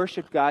they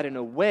worshiped God in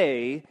a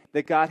way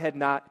that God had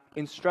not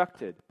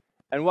instructed.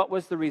 And what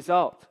was the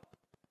result?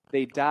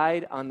 They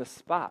died on the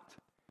spot.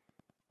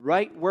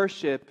 Right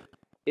worship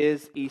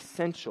is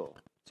essential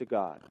to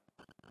God.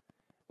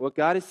 What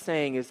God is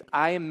saying is,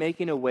 I am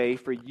making a way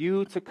for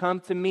you to come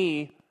to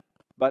me,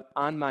 but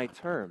on my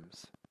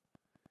terms.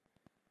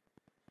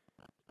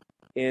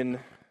 In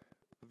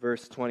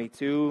verse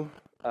 22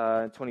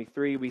 and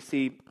 23, we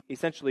see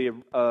essentially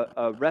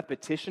a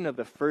repetition of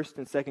the first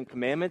and second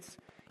commandments.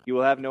 You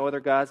will have no other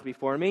gods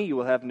before me. You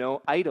will have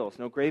no idols,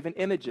 no graven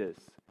images.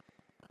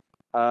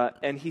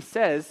 And he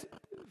says,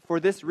 for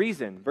this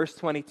reason, verse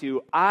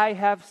 22, I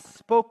have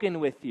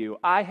spoken with you.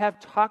 I have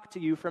talked to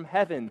you from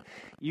heaven.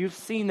 You've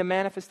seen the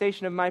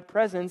manifestation of my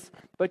presence,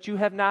 but you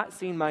have not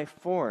seen my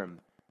form.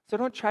 So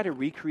don't try to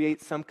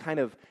recreate some kind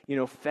of,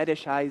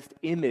 fetishized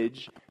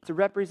image to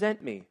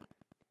represent me.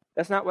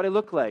 That's not what I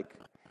look like.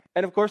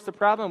 And of course, the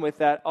problem with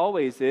that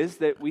always is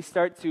that we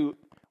start to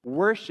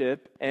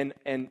worship and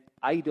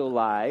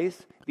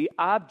idolize the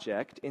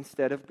object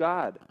instead of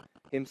God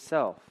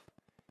himself.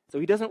 So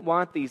he doesn't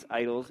want these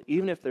idols,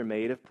 even if they're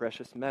made of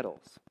precious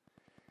metals.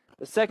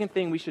 The second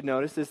thing we should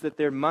notice is that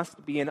there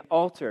must be an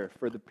altar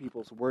for the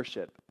people's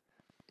worship.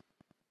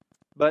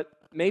 But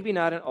maybe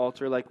not an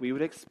altar like we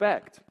would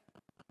expect.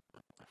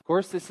 Of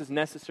course, this is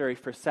necessary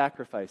for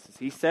sacrifices.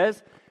 He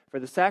says, for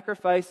the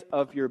sacrifice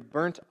of your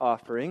burnt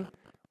offering,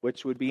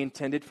 which would be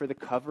intended for the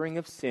covering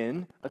of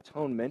sin,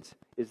 atonement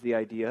is the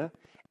idea,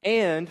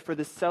 and for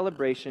the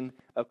celebration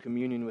of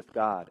communion with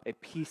God, a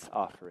peace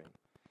offering.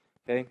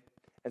 Okay?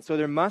 And so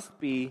there must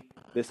be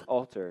this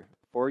altar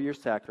for your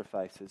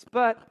sacrifices.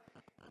 But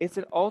it's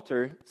an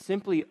altar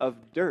simply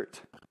of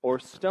dirt or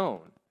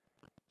stone.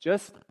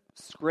 Just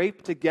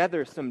scrape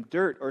together some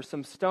dirt or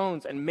some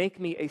stones and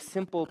make me a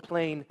simple,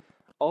 plain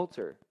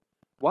altar.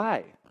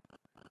 Why?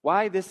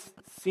 Why this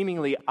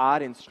seemingly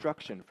odd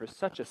instruction for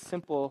such a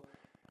simple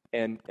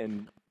and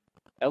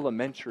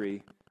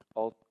elementary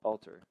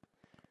altar?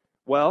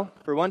 Well,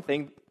 for one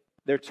thing,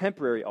 they're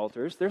temporary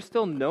altars. They're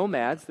still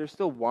nomads. They're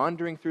still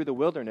wandering through the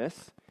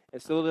wilderness.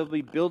 And so they'll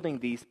be building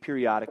these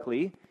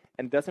periodically.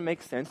 And it doesn't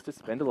make sense to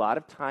spend a lot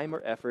of time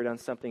or effort on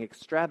something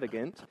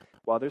extravagant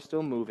while they're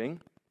still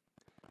moving.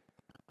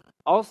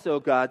 Also,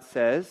 God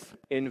says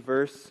in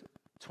verse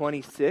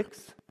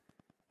 26,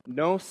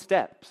 no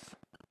steps.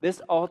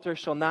 This altar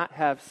shall not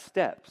have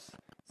steps,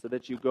 so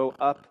that you go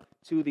up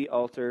to the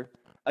altar.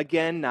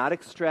 Again, not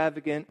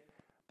extravagant,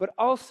 but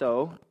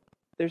also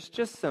there's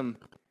just some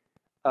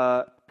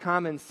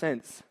common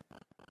sense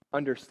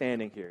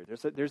understanding here.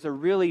 There's a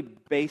really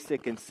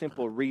basic and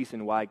simple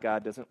reason why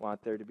God doesn't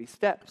want there to be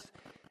steps.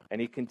 And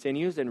he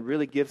continues and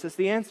really gives us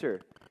the answer.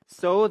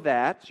 So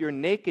that your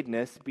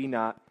nakedness be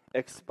not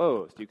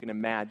exposed. You can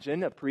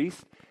imagine a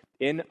priest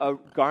in a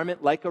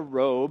garment like a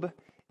robe,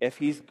 if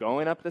he's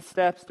going up the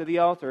steps to the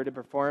altar to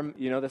perform,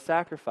 the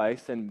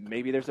sacrifice, and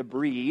maybe there's a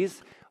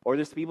breeze, or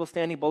there's people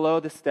standing below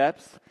the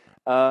steps,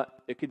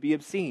 it could be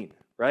obscene,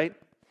 right?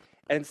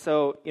 And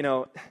so,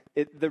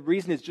 the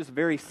reason is just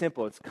very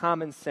simple. It's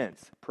common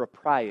sense,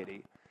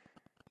 propriety.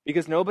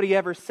 Because nobody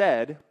ever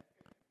said,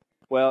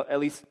 well, at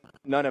least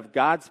none of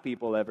God's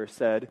people ever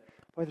said,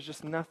 boy, there's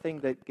just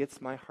nothing that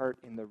gets my heart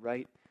in the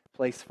right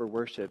place for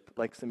worship,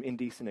 like some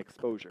indecent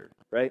exposure,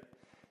 right?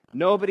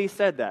 Nobody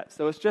said that.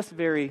 So it's just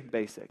very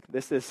basic.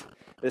 This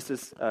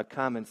is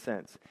common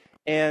sense.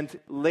 And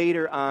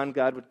later on,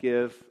 God would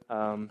give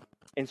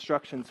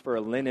instructions for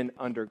a linen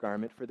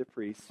undergarment for the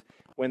priests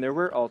when there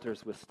were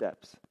altars with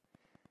steps.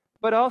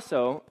 But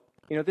also,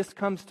 this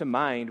comes to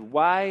mind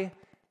why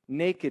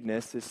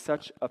nakedness is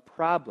such a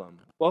problem.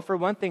 Well, for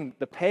one thing,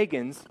 the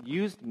pagans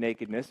used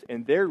nakedness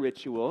in their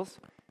rituals,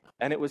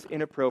 and it was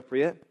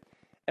inappropriate.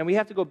 And we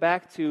have to go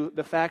back to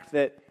the fact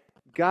that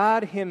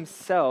God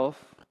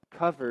himself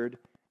covered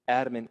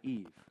Adam and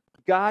Eve.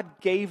 God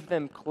gave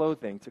them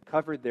clothing to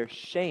cover their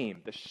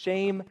shame, the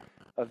shame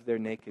of their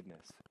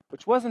nakedness,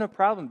 which wasn't a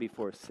problem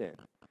before sin.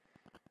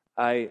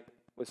 I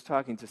was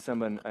talking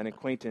to an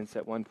acquaintance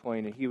at one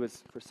point, and he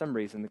was, for some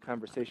reason, the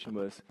conversation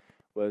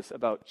was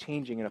about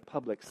changing in a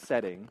public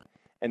setting,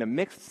 in a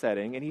mixed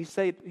setting, and he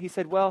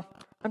said, well,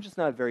 I'm just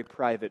not a very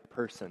private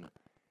person.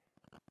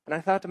 And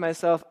I thought to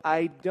myself,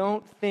 I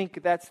don't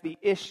think that's the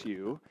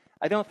issue.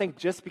 I don't think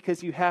just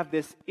because you have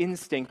this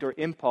instinct or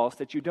impulse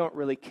that you don't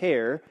really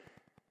care,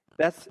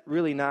 that's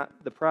really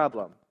not the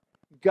problem.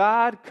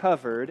 God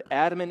covered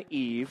Adam and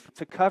Eve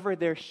to cover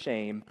their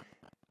shame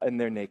and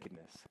their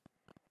nakedness.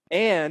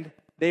 And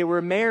they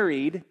were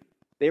married,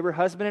 they were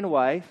husband and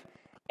wife,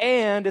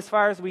 and as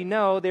far as we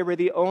know, they were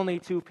the only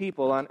two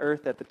people on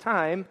earth at the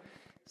time,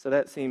 so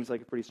that seems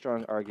like a pretty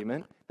strong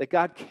argument, that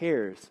God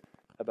cares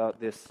about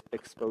this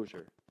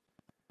exposure.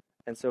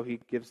 And so he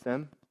gives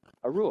them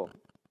a rule.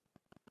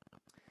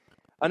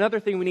 Another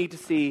thing we need to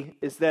see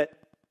is that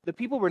the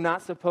people were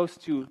not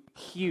supposed to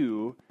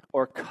hew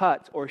or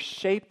cut or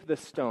shape the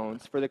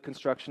stones for the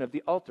construction of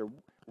the altar.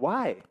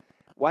 Why?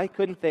 Why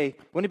couldn't they?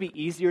 Wouldn't it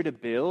be easier to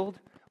build?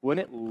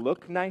 Wouldn't it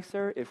look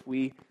nicer if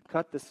we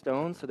cut the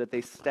stones so that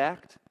they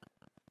stacked?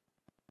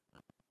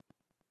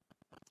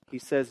 He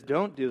says,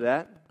 don't do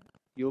that.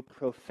 You'll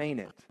profane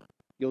it.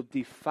 You'll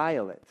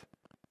defile it.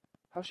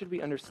 How should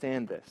we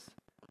understand this?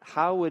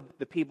 How would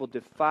the people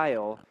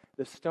defile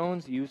the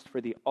stones used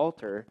for the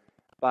altar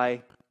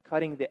by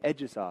cutting the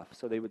edges off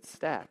so they would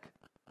stack?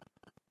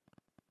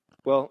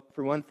 Well,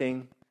 for one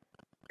thing,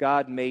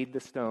 God made the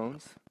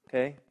stones,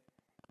 okay?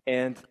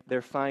 And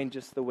they're fine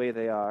just the way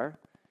they are.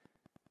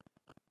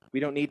 We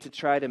don't need to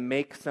try to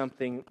make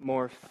something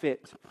more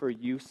fit for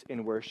use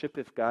in worship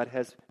if God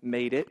has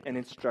made it and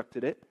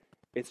instructed it.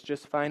 It's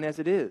just fine as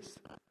it is.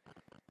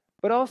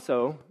 But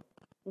also,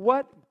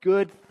 what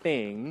good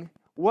thing,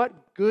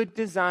 what good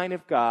design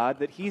of God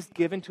that he's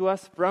given to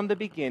us from the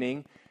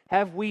beginning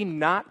have we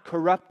not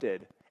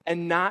corrupted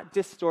and not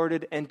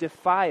distorted and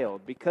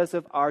defiled because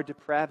of our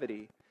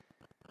depravity?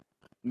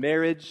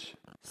 Marriage,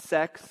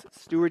 sex,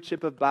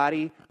 stewardship of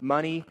body,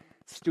 money,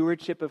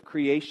 stewardship of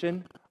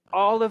creation,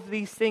 all of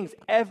these things,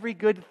 every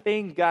good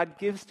thing God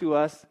gives to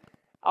us,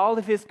 all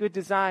of his good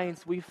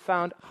designs, we've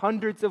found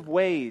hundreds of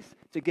ways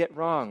to get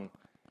wrong.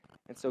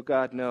 And so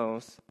God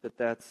knows that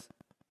that's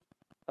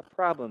a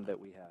problem that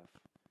we have.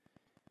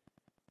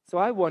 So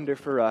I wonder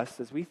for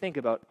us, as we think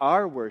about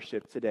our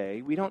worship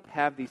today, we don't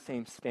have these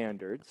same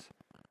standards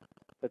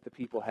that the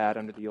people had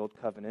under the Old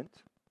Covenant.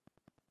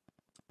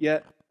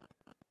 Yet,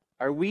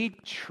 are we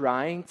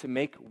trying to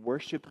make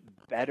worship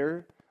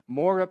better,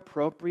 more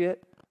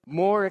appropriate,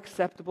 more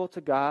acceptable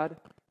to God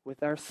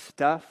with our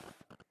stuff,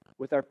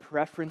 with our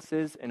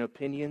preferences and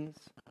opinions?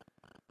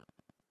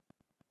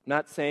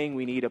 Not saying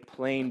we need a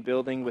plain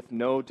building with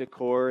no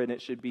decor and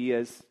it should be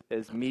as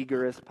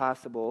meager as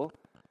possible.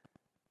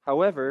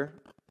 However,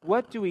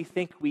 what do we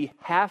think we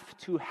have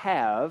to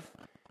have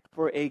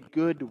for a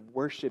good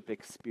worship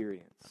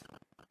experience?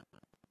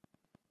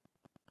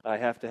 I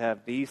have to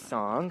have these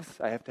songs.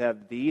 I have to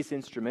have these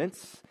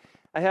instruments.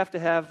 I have to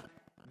have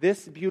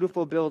this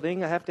beautiful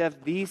building. I have to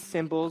have these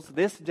symbols,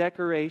 this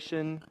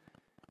decoration,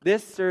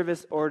 this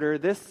service order,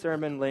 this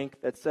sermon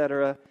length,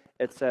 etc.,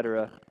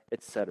 etc.,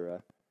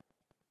 etc.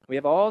 We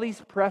have all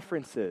these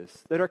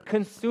preferences that are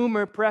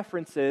consumer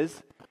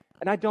preferences,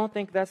 and I don't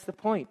think that's the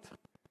point.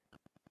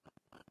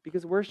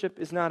 Because worship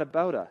is not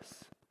about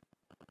us.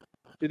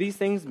 Do these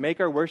things make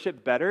our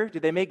worship better? Do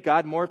they make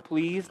God more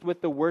pleased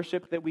with the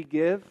worship that we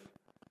give?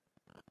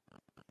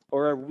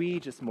 Or are we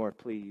just more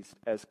pleased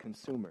as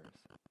consumers?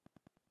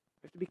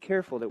 We have to be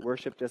careful that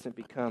worship doesn't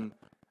become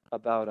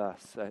about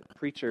us. A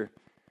preacher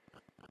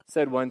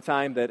said one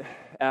time that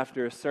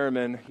after a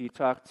sermon, he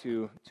talked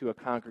to a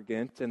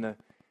congregant, and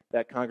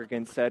that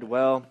congregant said,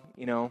 well,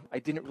 I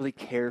didn't really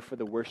care for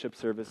the worship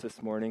service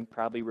this morning,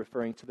 probably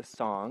referring to the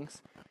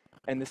songs.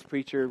 And this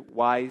preacher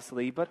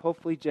wisely, but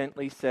hopefully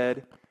gently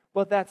said,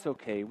 well, that's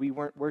okay. We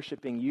weren't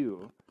worshiping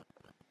you.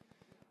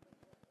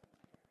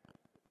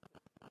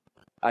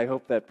 I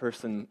hope that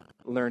person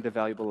learned a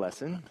valuable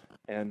lesson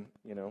and,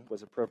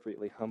 was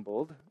appropriately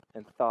humbled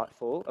and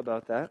thoughtful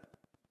about that.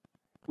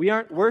 We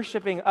aren't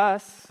worshiping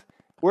us.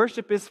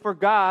 Worship is for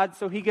God,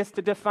 so he gets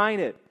to define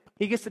it.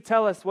 He gets to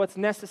tell us what's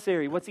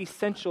necessary, what's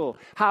essential,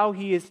 how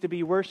he is to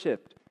be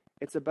worshiped.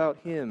 It's about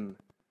him.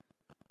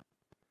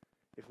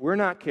 If we're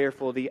not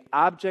careful, the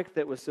object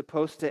that was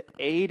supposed to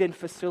aid and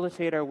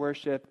facilitate our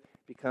worship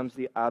becomes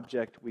the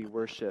object we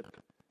worship,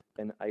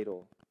 an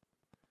idol.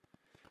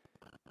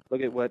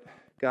 Look at what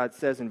God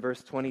says in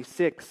verse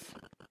 26.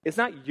 It's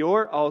not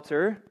your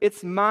altar,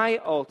 it's my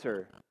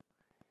altar.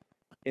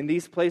 In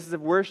these places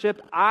of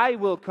worship, I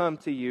will come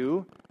to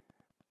you.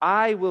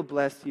 I will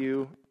bless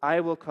you. I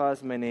will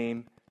cause my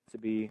name to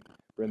be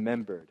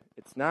remembered.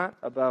 It's not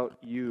about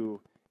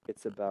you,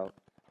 it's about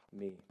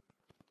me.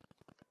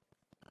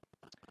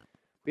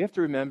 We have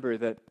to remember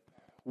that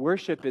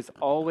worship is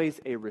always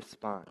a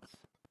response.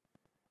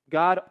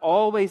 God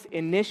always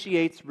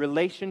initiates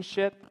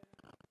relationship.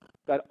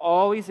 God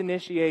always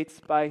initiates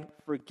by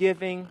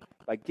forgiving,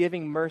 by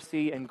giving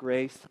mercy and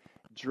grace,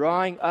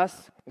 drawing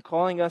us and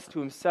calling us to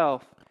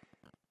himself,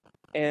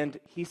 and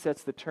he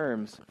sets the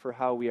terms for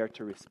how we are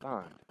to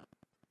respond.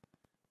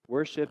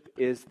 Worship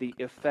is the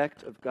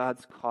effect of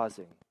God's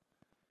causing.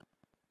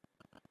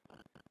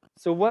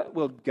 So what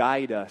will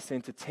guide us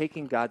into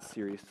taking God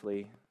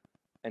seriously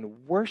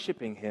and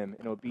worshiping him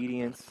in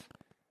obedience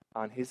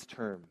on his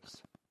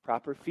terms?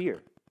 Proper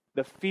fear.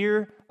 The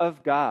fear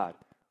of God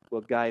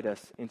will guide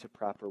us into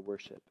proper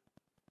worship.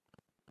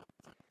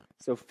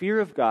 So fear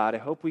of God, I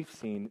hope we've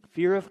seen,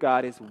 fear of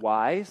God is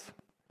wise.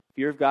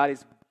 Fear of God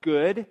is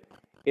good.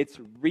 It's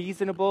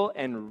reasonable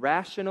and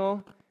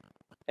rational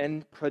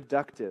and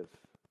productive.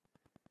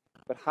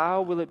 But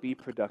how will it be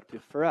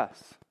productive for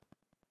us?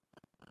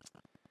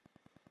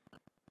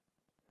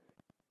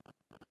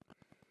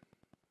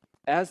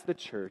 As the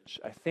church,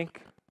 I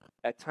think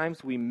at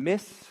times we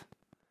miss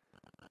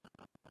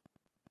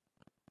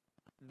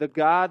the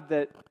God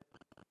that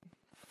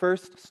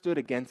first stood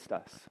against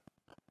us.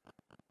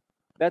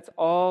 That's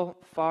all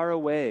far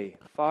away,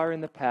 far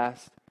in the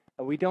past,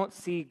 and we don't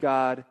see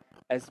God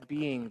as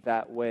being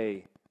that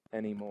way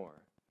anymore.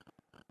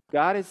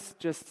 God is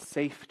just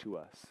safe to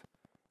us.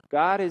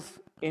 God is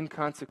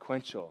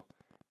inconsequential.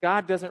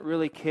 God doesn't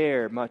really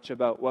care much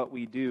about what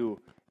we do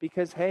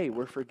because, hey,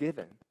 we're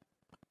forgiven.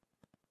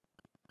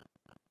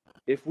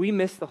 If we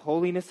miss the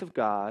holiness of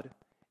God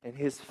and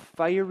his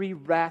fiery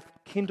wrath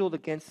kindled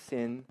against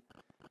sin,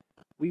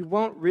 we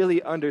won't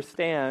really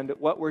understand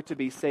what we're to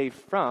be saved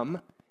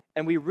from,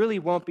 and we really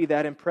won't be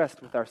that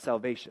impressed with our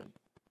salvation.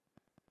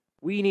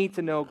 We need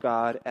to know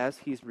God as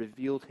he's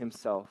revealed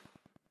himself.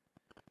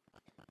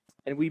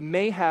 And we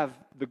may have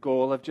the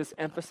goal of just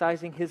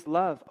emphasizing his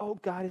love. Oh,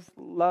 God is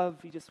love.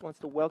 He just wants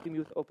to welcome you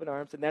with open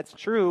arms, and that's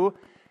true.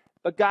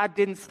 But God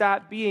didn't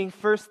stop being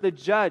first the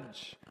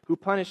judge who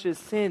punishes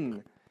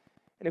sin.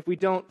 And if we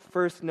don't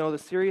first know the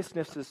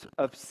seriousness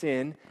of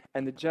sin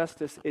and the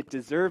justice it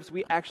deserves,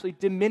 we actually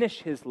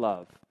diminish his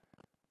love.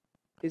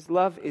 His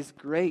love is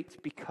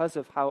great because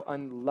of how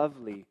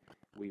unlovely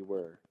we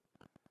were.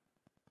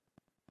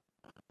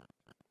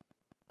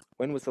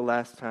 When was the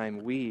last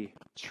time we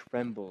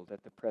trembled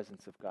at the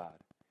presence of God?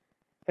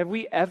 Have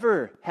we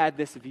ever had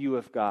this view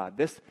of God,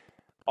 this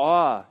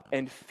awe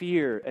and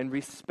fear and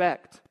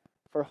respect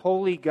for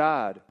holy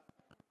God?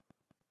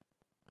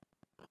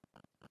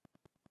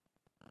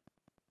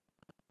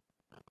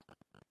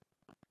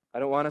 I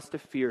don't want us to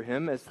fear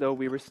him as though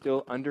we were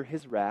still under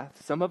his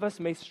wrath. Some of us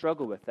may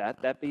struggle with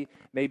that. That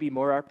may be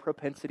more our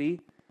propensity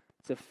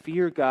to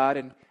fear God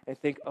and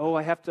think, oh,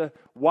 I have to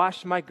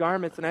wash my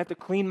garments and I have to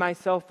clean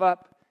myself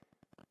up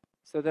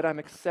so that I'm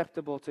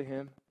acceptable to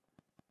him.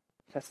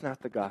 That's not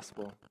the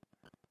gospel.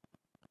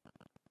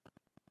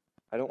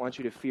 I don't want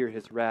you to fear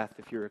his wrath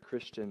if you're a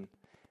Christian.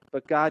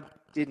 But God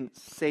didn't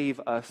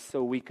save us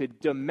so we could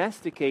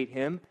domesticate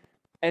him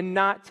and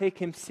not take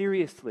him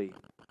seriously,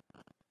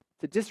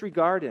 to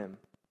disregard him,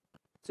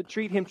 to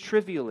treat him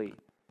trivially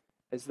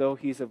as though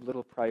he's of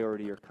little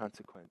priority or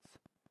consequence.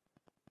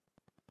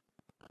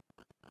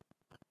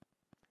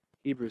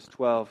 Hebrews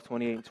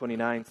 12:28 and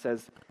 29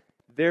 says,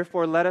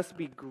 "Therefore let us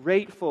be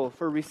grateful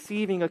for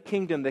receiving a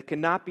kingdom that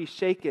cannot be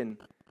shaken,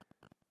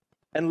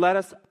 and let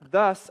us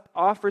thus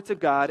offer to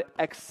God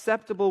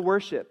acceptable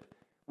worship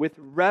with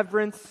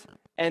reverence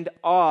and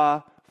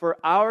awe, for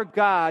our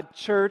God,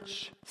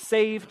 church,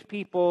 saved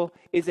people,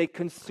 is a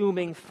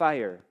consuming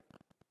fire."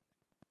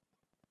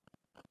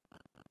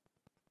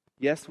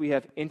 Yes, we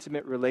have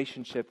intimate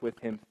relationship with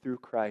him through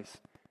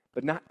Christ,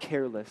 but not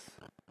careless,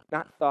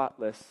 not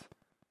thoughtless.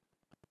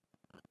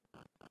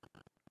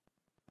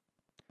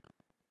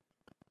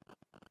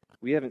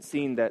 We haven't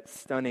seen that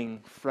stunning,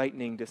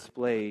 frightening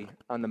display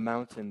on the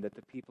mountain that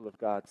the people of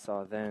God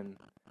saw then.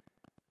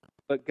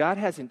 But God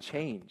hasn't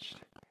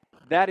changed.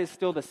 That is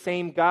still the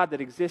same God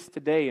that exists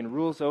today and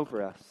rules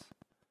over us.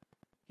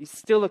 He's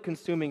still a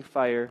consuming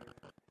fire.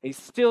 He's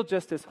still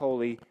just as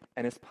holy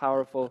and as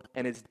powerful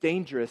and as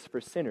dangerous for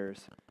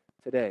sinners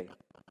today.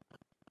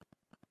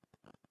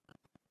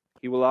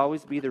 He will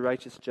always be the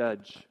righteous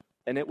judge,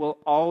 and it will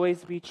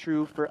always be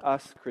true for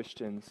us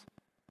Christians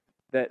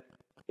that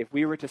if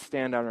we were to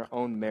stand on our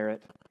own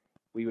merit,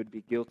 we would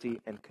be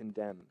guilty and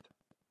condemned.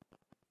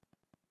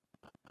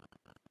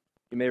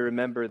 You may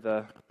remember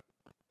the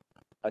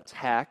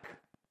attack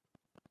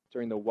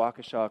during the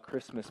Waukesha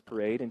Christmas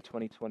parade in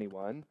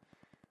 2021.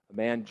 A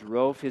man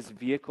drove his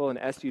vehicle, an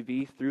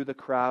SUV, through the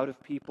crowd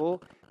of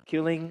people,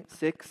 killing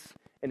 6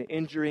 and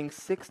injuring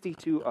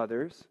 62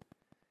 others.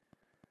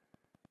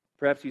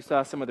 Perhaps you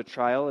saw some of the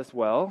trial as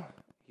well.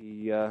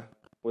 He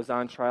was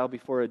on trial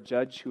before a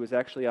judge who was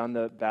actually on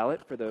the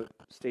ballot for the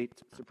state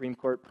Supreme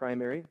Court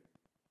primary.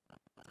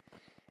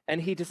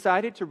 And he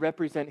decided to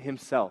represent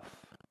himself.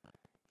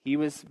 He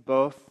was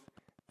both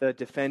the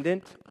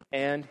defendant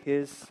and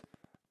his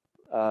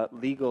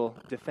legal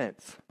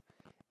defense.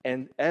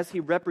 And as he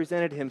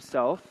represented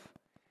himself,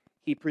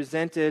 he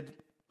presented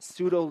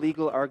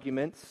pseudo-legal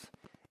arguments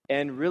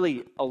and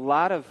really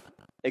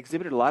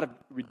exhibited a lot of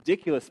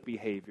ridiculous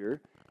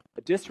behavior,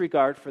 a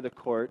disregard for the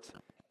court,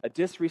 a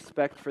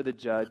disrespect for the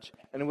judge,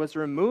 and was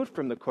removed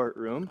from the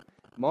courtroom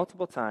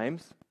multiple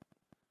times.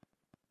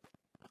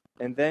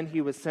 And then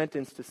he was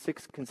sentenced to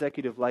 6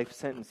 consecutive life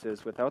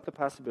sentences without the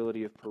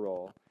possibility of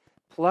parole,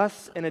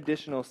 plus an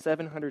additional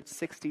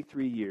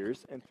 763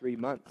 years and 3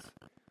 months.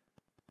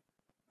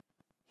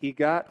 He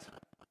got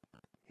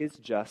his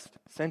just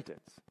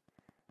sentence.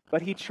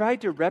 But he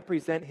tried to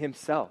represent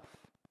himself.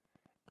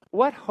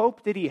 What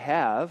hope did he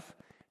have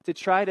to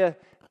try to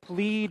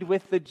plead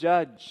with the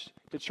judge,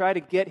 to try to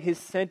get his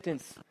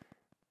sentence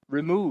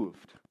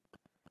removed?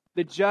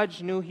 The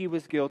judge knew he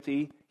was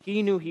guilty,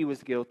 he knew he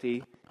was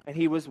guilty, and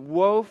he was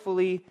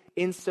woefully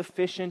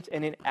insufficient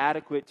and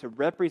inadequate to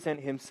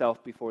represent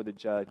himself before the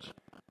judge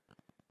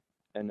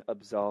and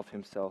absolve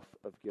himself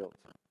of guilt.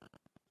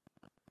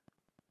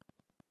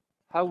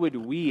 How would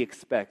we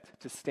expect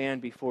to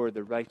stand before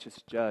the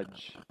righteous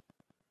judge,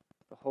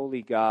 the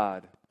holy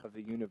God of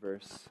the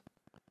universe,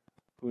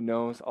 who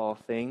knows all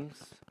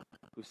things,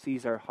 who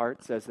sees our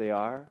hearts as they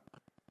are,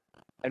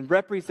 and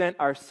represent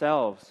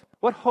ourselves?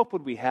 What hope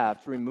would we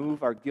have to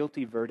remove our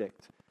guilty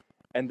verdict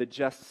and the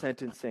just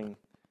sentencing?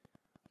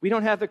 We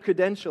don't have the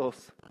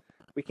credentials.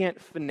 We can't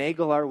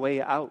finagle our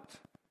way out.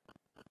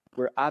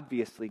 We're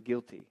obviously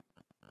guilty.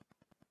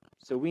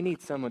 So we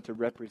need someone to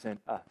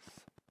represent us.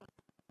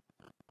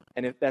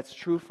 And if that's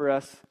true for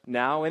us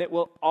now, and it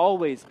will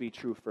always be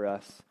true for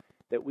us,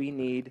 that we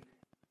need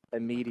a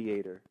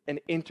mediator, an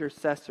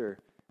intercessor,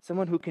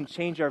 someone who can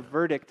change our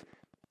verdict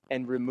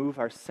and remove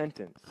our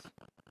sentence.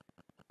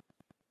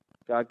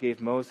 God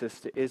gave Moses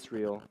to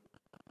Israel,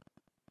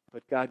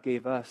 but God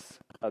gave us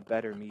a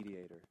better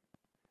mediator.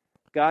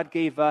 God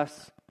gave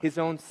us his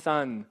own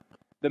Son,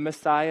 the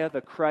Messiah,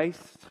 the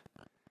Christ.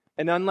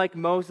 And unlike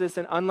Moses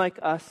and unlike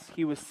us,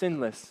 he was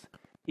sinless.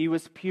 He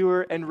was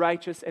pure and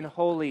righteous and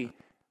holy,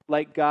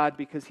 like God,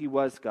 because he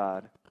was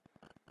God.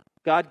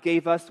 God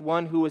gave us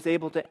one who was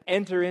able to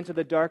enter into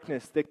the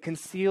darkness that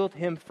concealed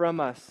him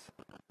from us.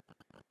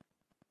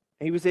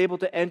 He was able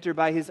to enter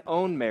by his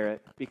own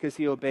merit because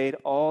he obeyed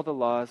all the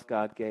laws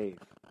God gave.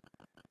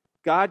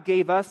 God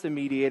gave us a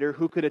mediator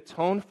who could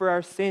atone for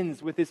our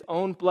sins with his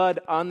own blood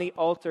on the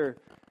altar,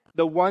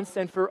 the once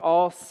and for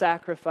all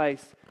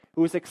sacrifice,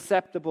 who was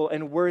acceptable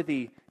and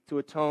worthy to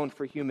atone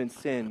for human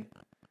sin,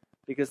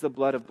 because the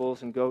blood of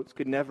bulls and goats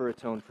could never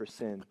atone for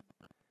sin.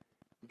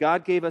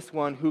 God gave us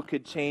one who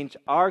could change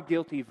our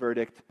guilty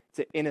verdict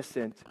to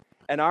innocent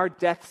and our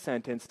death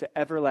sentence to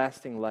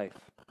everlasting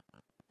life.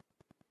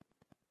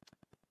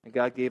 And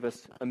God gave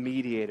us a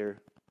mediator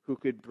who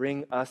could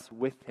bring us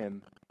with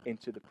him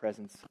into the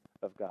presence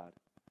of God.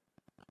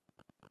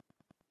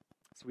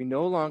 So we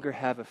no longer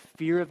have a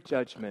fear of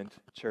judgment,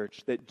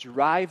 church, that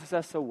drives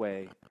us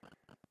away,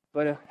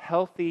 but a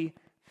healthy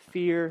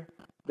fear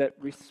that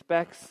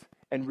respects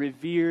and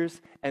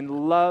reveres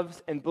and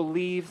loves and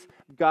believes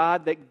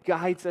God, that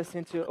guides us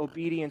into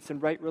obedience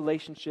and right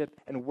relationship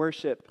and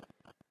worship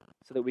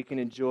so that we can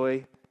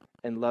enjoy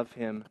and love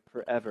him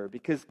forever.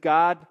 Because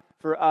God,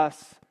 for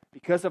us,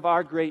 because of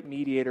our great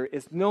mediator,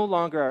 is no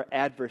longer our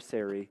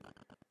adversary,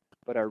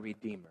 but our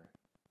Redeemer.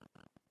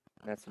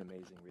 And that's an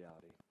amazing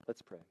reality.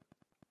 Let's pray.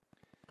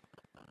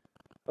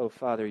 Oh,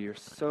 Father, you're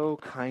so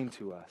kind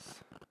to us.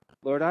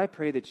 Lord, I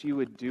pray that you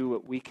would do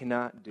what we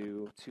cannot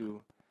do,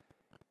 to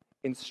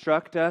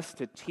instruct us,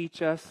 to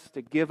teach us,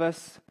 to give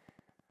us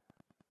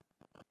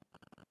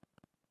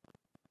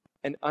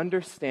an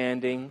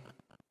understanding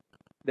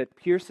that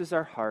pierces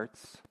our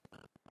hearts,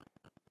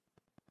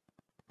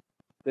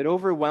 that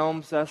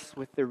overwhelms us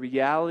with the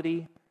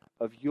reality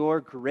of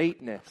your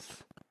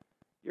greatness,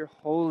 your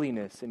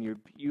holiness and your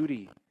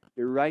beauty,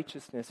 your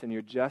righteousness and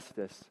your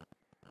justice.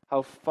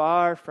 How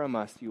far from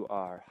us you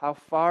are. How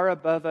far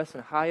above us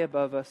and high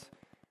above us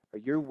are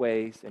your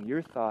ways and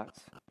your thoughts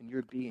and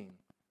your being.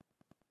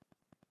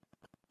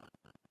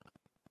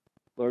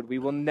 Lord, we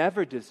will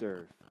never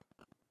deserve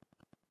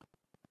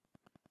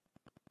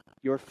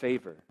your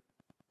favor.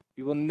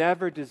 We will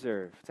never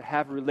deserve to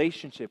have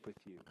relationship with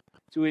you,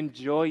 to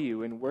enjoy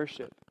you in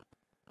worship,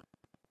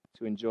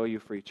 to enjoy you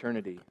for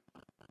eternity,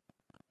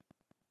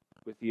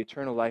 with the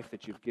eternal life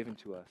that you've given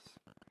to us,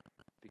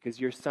 because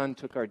your Son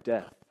took our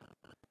death.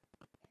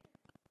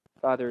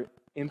 Father,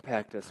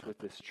 impact us with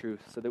this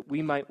truth so that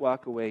we might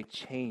walk away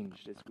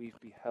changed as we've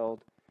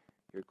beheld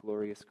your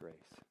glorious grace.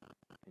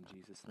 In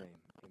Jesus' name,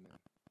 amen.